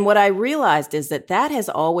 And what I realized is that has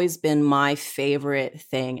always been my favorite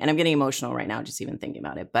thing. And I'm getting emotional right now, just even thinking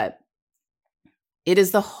about it. But it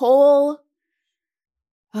is the whole,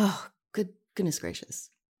 goodness gracious.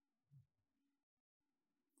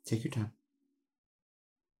 Take your time.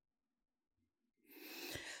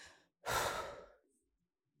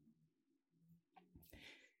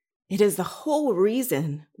 It is the whole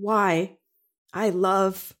reason why I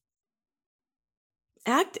love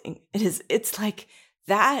acting. It's like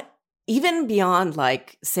that, even beyond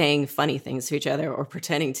like saying funny things to each other or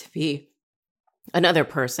pretending to be another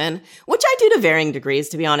person, which I do to varying degrees.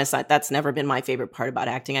 To be honest, that's never been my favorite part about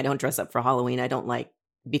acting. I don't dress up for Halloween. I don't like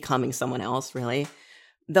becoming someone else, really.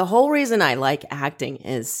 The whole reason I like acting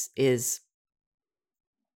is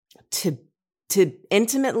to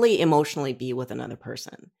intimately, emotionally be with another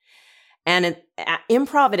person. And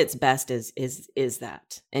improv at its best is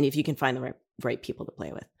that. And if you can find the right people to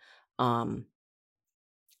play with.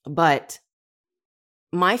 But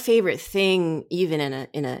my favorite thing, even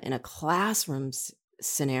in a classroom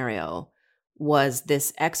scenario, was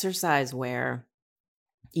this exercise where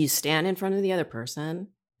you stand in front of the other person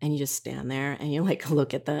and you just stand there and you like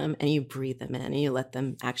look at them and you breathe them in and you let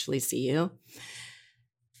them actually see you.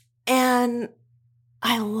 And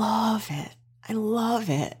I love it. I love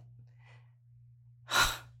it.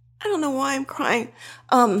 I don't know why I'm crying.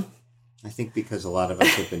 I think because a lot of us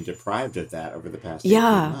have been deprived of that over the past 18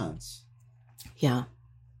 months. Yeah.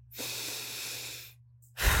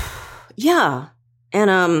 Yeah.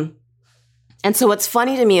 And so what's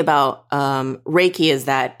funny to me about Reiki is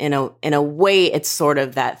that in a way it's sort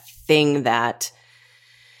of that thing that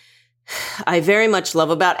I very much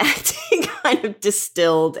love about acting, kind of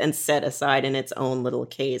distilled and set aside in its own little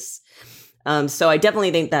case. So I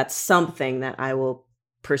definitely think that's something that I will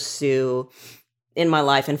pursue in my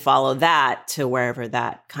life and follow that to wherever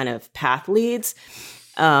that kind of path leads.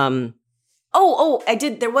 I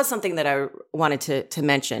did. There was something that I wanted to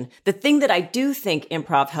mention. The thing that I do think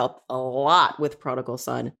improv helped a lot with Prodigal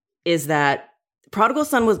Son is that Prodigal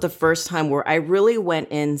Son was the first time where I really went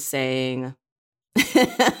in saying,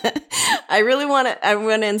 I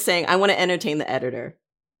went in saying, I want to entertain the editor.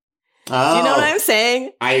 Oh, do you know what I'm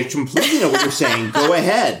saying? I completely know what you're saying. Go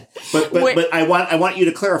ahead. But I want you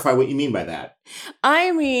to clarify what you mean by that.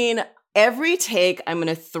 I mean, every take I'm going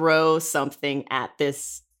to throw something at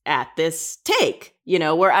this take,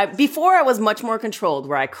 where before I was much more controlled,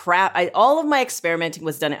 where all of my experimenting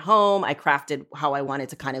was done at home. I crafted how I wanted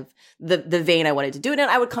to kind of the vein I wanted to do it in.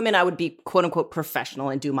 I would come in, I would be quote unquote professional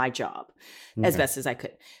and do my job as best as I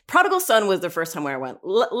could. Prodigal Son was the first time where I went,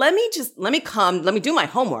 let me do my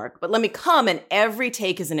homework, but let me come, and every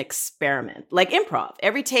take is an experiment, like improv.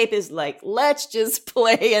 Every tape is like, let's just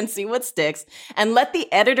play and see what sticks, and let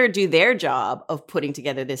the editor do their job of putting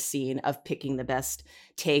together this scene, of picking the best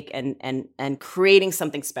take and creating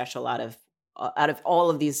something special out of out of all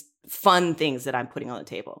of these fun things that I'm putting on the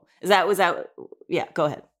table. Yeah, go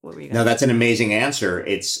ahead. What were you going to No, that's an amazing answer.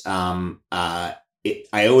 It's, I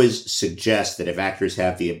always suggest that if actors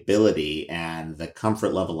have the ability and the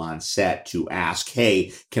comfort level on set to ask,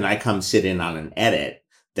 hey, can I come sit in on an edit,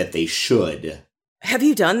 that they should. Have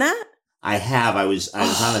you done that? I have. I was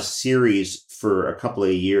on a series for a couple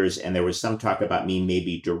of years, and there was some talk about me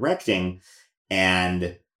maybe directing,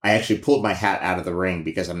 and I actually pulled my hat out of the ring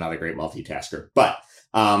because I'm not a great multitasker. But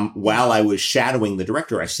while I was shadowing the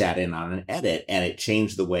director, I sat in on an edit, and it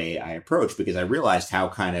changed the way I approached because I realized how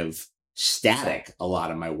kind of static a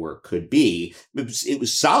lot of my work could be. It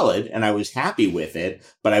was solid, and I was happy with it,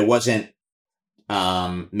 but I wasn't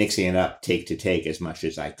mixing it up take to take as much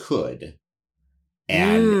as I could.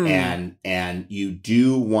 And you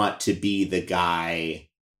do want to be the guy,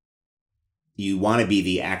 you want to be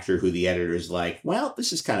the actor who the editor is like, well,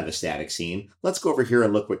 this is kind of a static scene. Let's go over here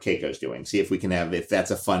and look what Keiko's doing. See if we can if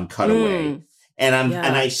that's a fun cutaway. And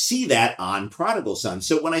I see that on Prodigal Son.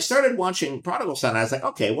 So when I started watching Prodigal Son, I was like,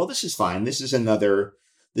 okay, well, this is fine. This is another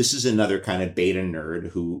kind of beta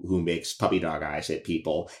nerd who makes puppy dog eyes at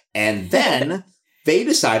people. And then they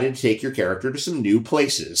decided to take your character to some new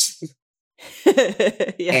places.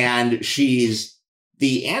 And she's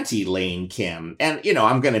the anti-Lane Kim. And,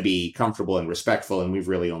 I'm going to be comfortable and respectful, and we've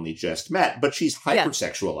really only just met, but she's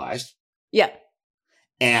hypersexualized. Yeah.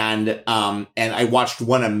 And I watched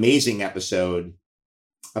one amazing episode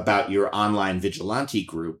about your online vigilante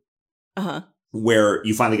group where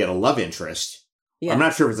you finally get a love interest. Yeah. I'm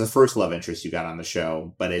not sure if it's the first love interest you got on the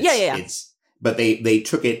show, but but they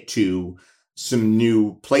took it to some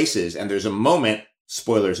new places, and there's a moment,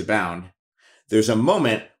 spoilers abound, there's a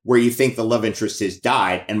moment where you think the love interest has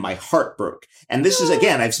died, and my heart broke. And this is,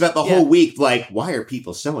 again, I've spent the whole week like, why are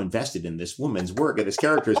people so invested in this woman's work and this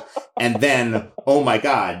character's? And then, oh my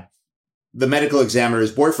God, the medical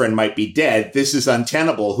examiner's boyfriend might be dead. This is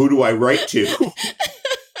untenable. Who do I write to?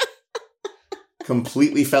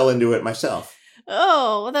 Completely fell into it myself.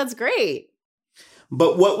 Oh, well, that's great.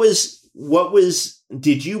 But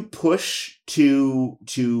did you push to,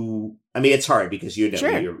 I mean, it's hard because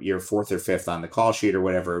you're fourth or fifth on the call sheet or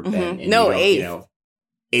whatever. Mm-hmm. And eighth.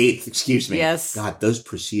 Eighth, excuse me. Yes. God, those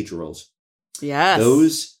procedurals.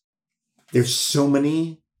 Yes. There's so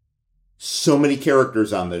many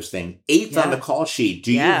characters on those things. Eighth on the call sheet.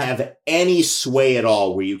 Do you have any sway at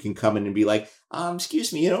all where you can come in and be like,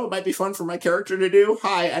 excuse me, it might be fun for my character to do.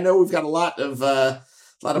 Hi, I know we've got a lot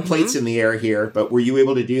of plates in the air here, but were you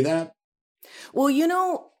able to do that? Well,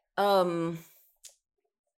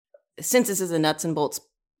 since this is a nuts and bolts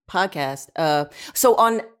podcast, so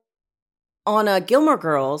on Gilmore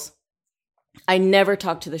Girls, I never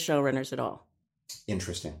talked to the showrunners at all.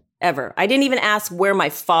 Interesting. Ever. I didn't even ask where my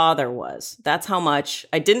father was. That's how much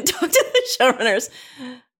I didn't talk to the showrunners.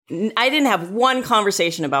 I didn't have one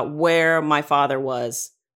conversation about where my father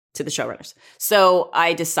was to the showrunners. So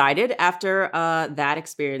I decided after that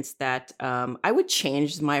experience that I would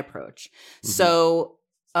change my approach. Mm-hmm. So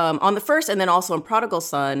on the first, and then also on Prodigal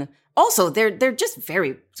Son, also they're just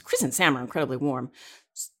Chris and Sam are incredibly warm.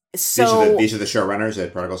 So these are the showrunners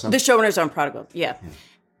at Prodigal Son? The showrunners on Prodigal, yeah.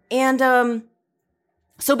 And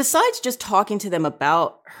so besides just talking to them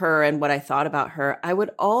about her and what I thought about her, I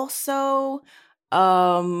would also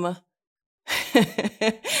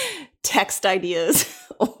text ideas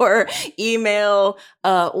or email.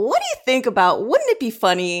 What do you think about, wouldn't it be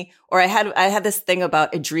funny? Or I had this thing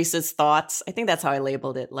about Idris's thoughts. I think that's how I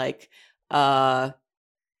labeled it. Like, I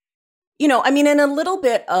mean, in a little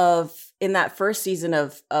bit in that first season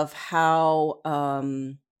of how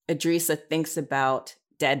Idrissa thinks about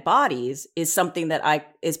dead bodies is something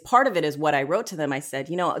that is part of it is what I wrote to them. I said,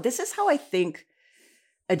 this is how I think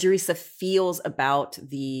Idrissa feels about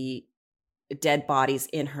the dead bodies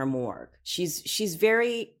in her morgue. She's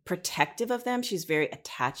very protective of them. She's very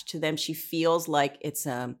attached to them. She feels like it's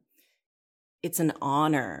an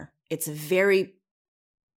honor. It's a very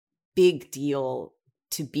big deal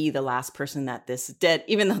to be the last person that this dead,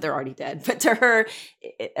 even though they're already dead, but to her,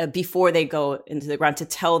 before they go into the ground, to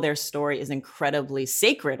tell their story is incredibly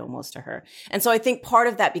sacred almost to her. And so I think part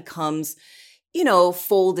of that becomes,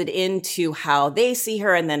 folded into how they see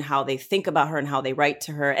her and then how they think about her and how they write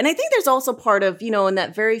to her. And I think there's also part of, in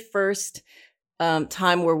that very first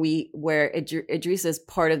time where Idrissa is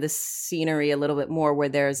part of the scenery a little bit more, where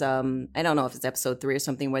there's, I don't know if it's episode 3 or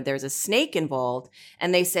something, where there's a snake involved.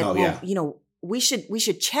 And they said, we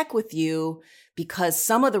should check with you because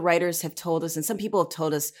some of the writers have told us and some people have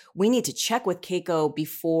told us we need to check with Keiko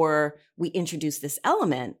before we introduce this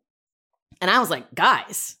element. And I was like,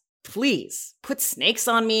 guys, please put snakes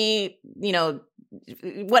on me,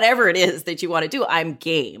 whatever it is that you want to do, I'm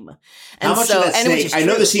game. And how much of that snake, I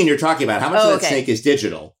know the scene you're talking about, how much of that snake is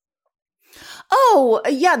digital? Oh,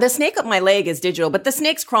 yeah, the snake up my leg is digital, but the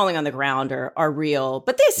snakes crawling on the ground are real,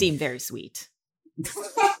 but they seem very sweet.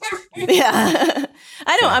 Yeah.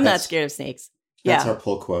 I'm not scared of snakes. That's our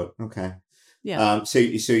pull quote. Okay. Yeah. So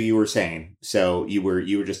you were saying, so you were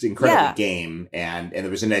just incredibly game, and there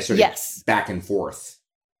was a nice sort of back and forth.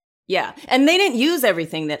 Yeah. And they didn't use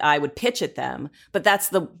everything that I would pitch at them, but that's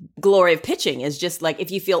the glory of pitching, is just like,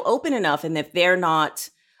 if you feel open enough and if they're not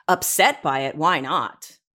upset by it, why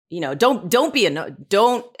not?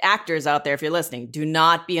 Don't actors out there, if you're listening, do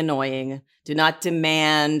not be annoying. Do not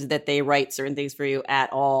demand that they write certain things for you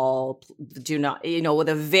at all. Do not, with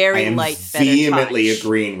a very light, vehemently touch.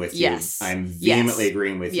 Agreeing with you. Yes. I'm vehemently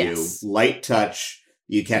agreeing with you. Light touch.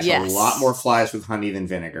 You catch a lot more flies with honey than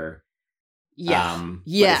vinegar. Yeah. But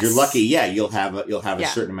if you're lucky, you'll have a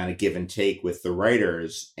certain amount of give and take with the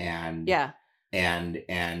writers, and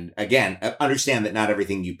And again, understand that not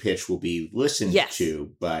everything you pitch will be listened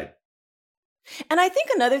to, but. And I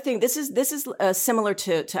think another thing, this is similar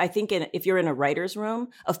to I think if you're in a writer's room,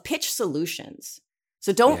 of pitch solutions.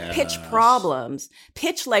 So don't pitch problems.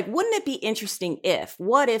 Pitch like, wouldn't it be interesting if?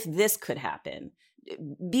 What if this could happen?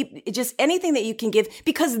 Be just anything that you can give,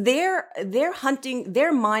 because they're hunting,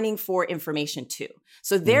 they're mining for information too.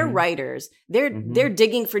 So they're writers, they're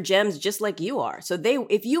digging for gems just like you are. So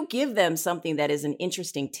if you give them something that is an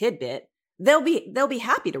interesting tidbit, they'll be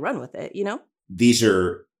happy to run with it, These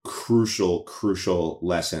are crucial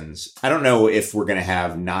lessons. I don't know if we're going to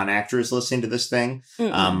have non-actors listening to this thing.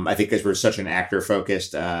 I think because we're such an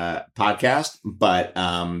actor-focused podcast, but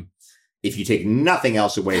if you take nothing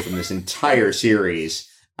else away from this entire series,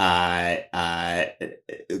 go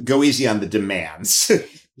easy on the demands.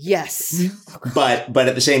 Yes. But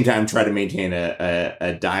at the same time, try to maintain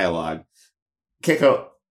a dialogue. Keiko,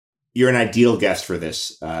 you're an ideal guest for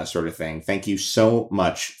this sort of thing. Thank you so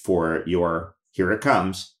much for here it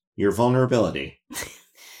comes, your vulnerability.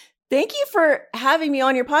 Thank you for having me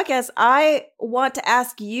on your podcast. I want to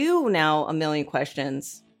ask you now a million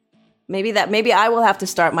questions. Maybe I will have to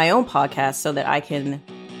start my own podcast so that I can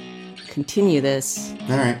continue this.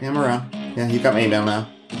 All right, I'm around. Yeah, you got my email now.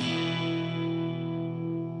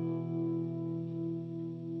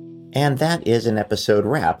 And that is an episode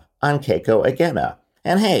wrap on Keiko Agena.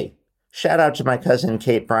 And hey, shout out to my cousin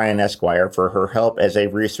Kate Bryan Esquire for her help as a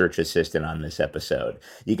research assistant on this episode.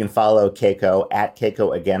 You can follow Keiko at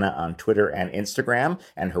Keiko Agena on Twitter and Instagram,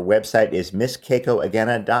 and her website is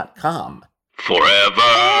MissKeikoAgena.com. Forever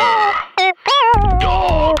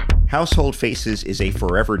Dog. Household Faces is a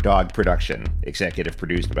Forever Dog production. Executive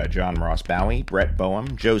produced by John Ross Bowie, Brett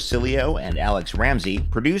Boehm, Joe Cilio, and Alex Ramsey.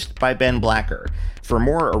 Produced by Ben Blacker. For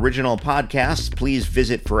more original podcasts, please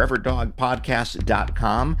visit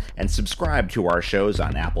foreverdogpodcast.com and subscribe to our shows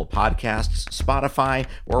on Apple Podcasts, Spotify,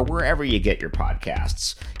 or wherever you get your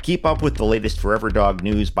podcasts. Keep up with the latest Forever Dog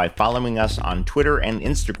news by following us on Twitter and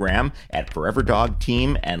Instagram at Forever Dog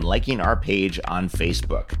Team and liking our page on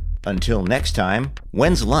Facebook. Until next time,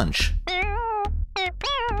 when's lunch?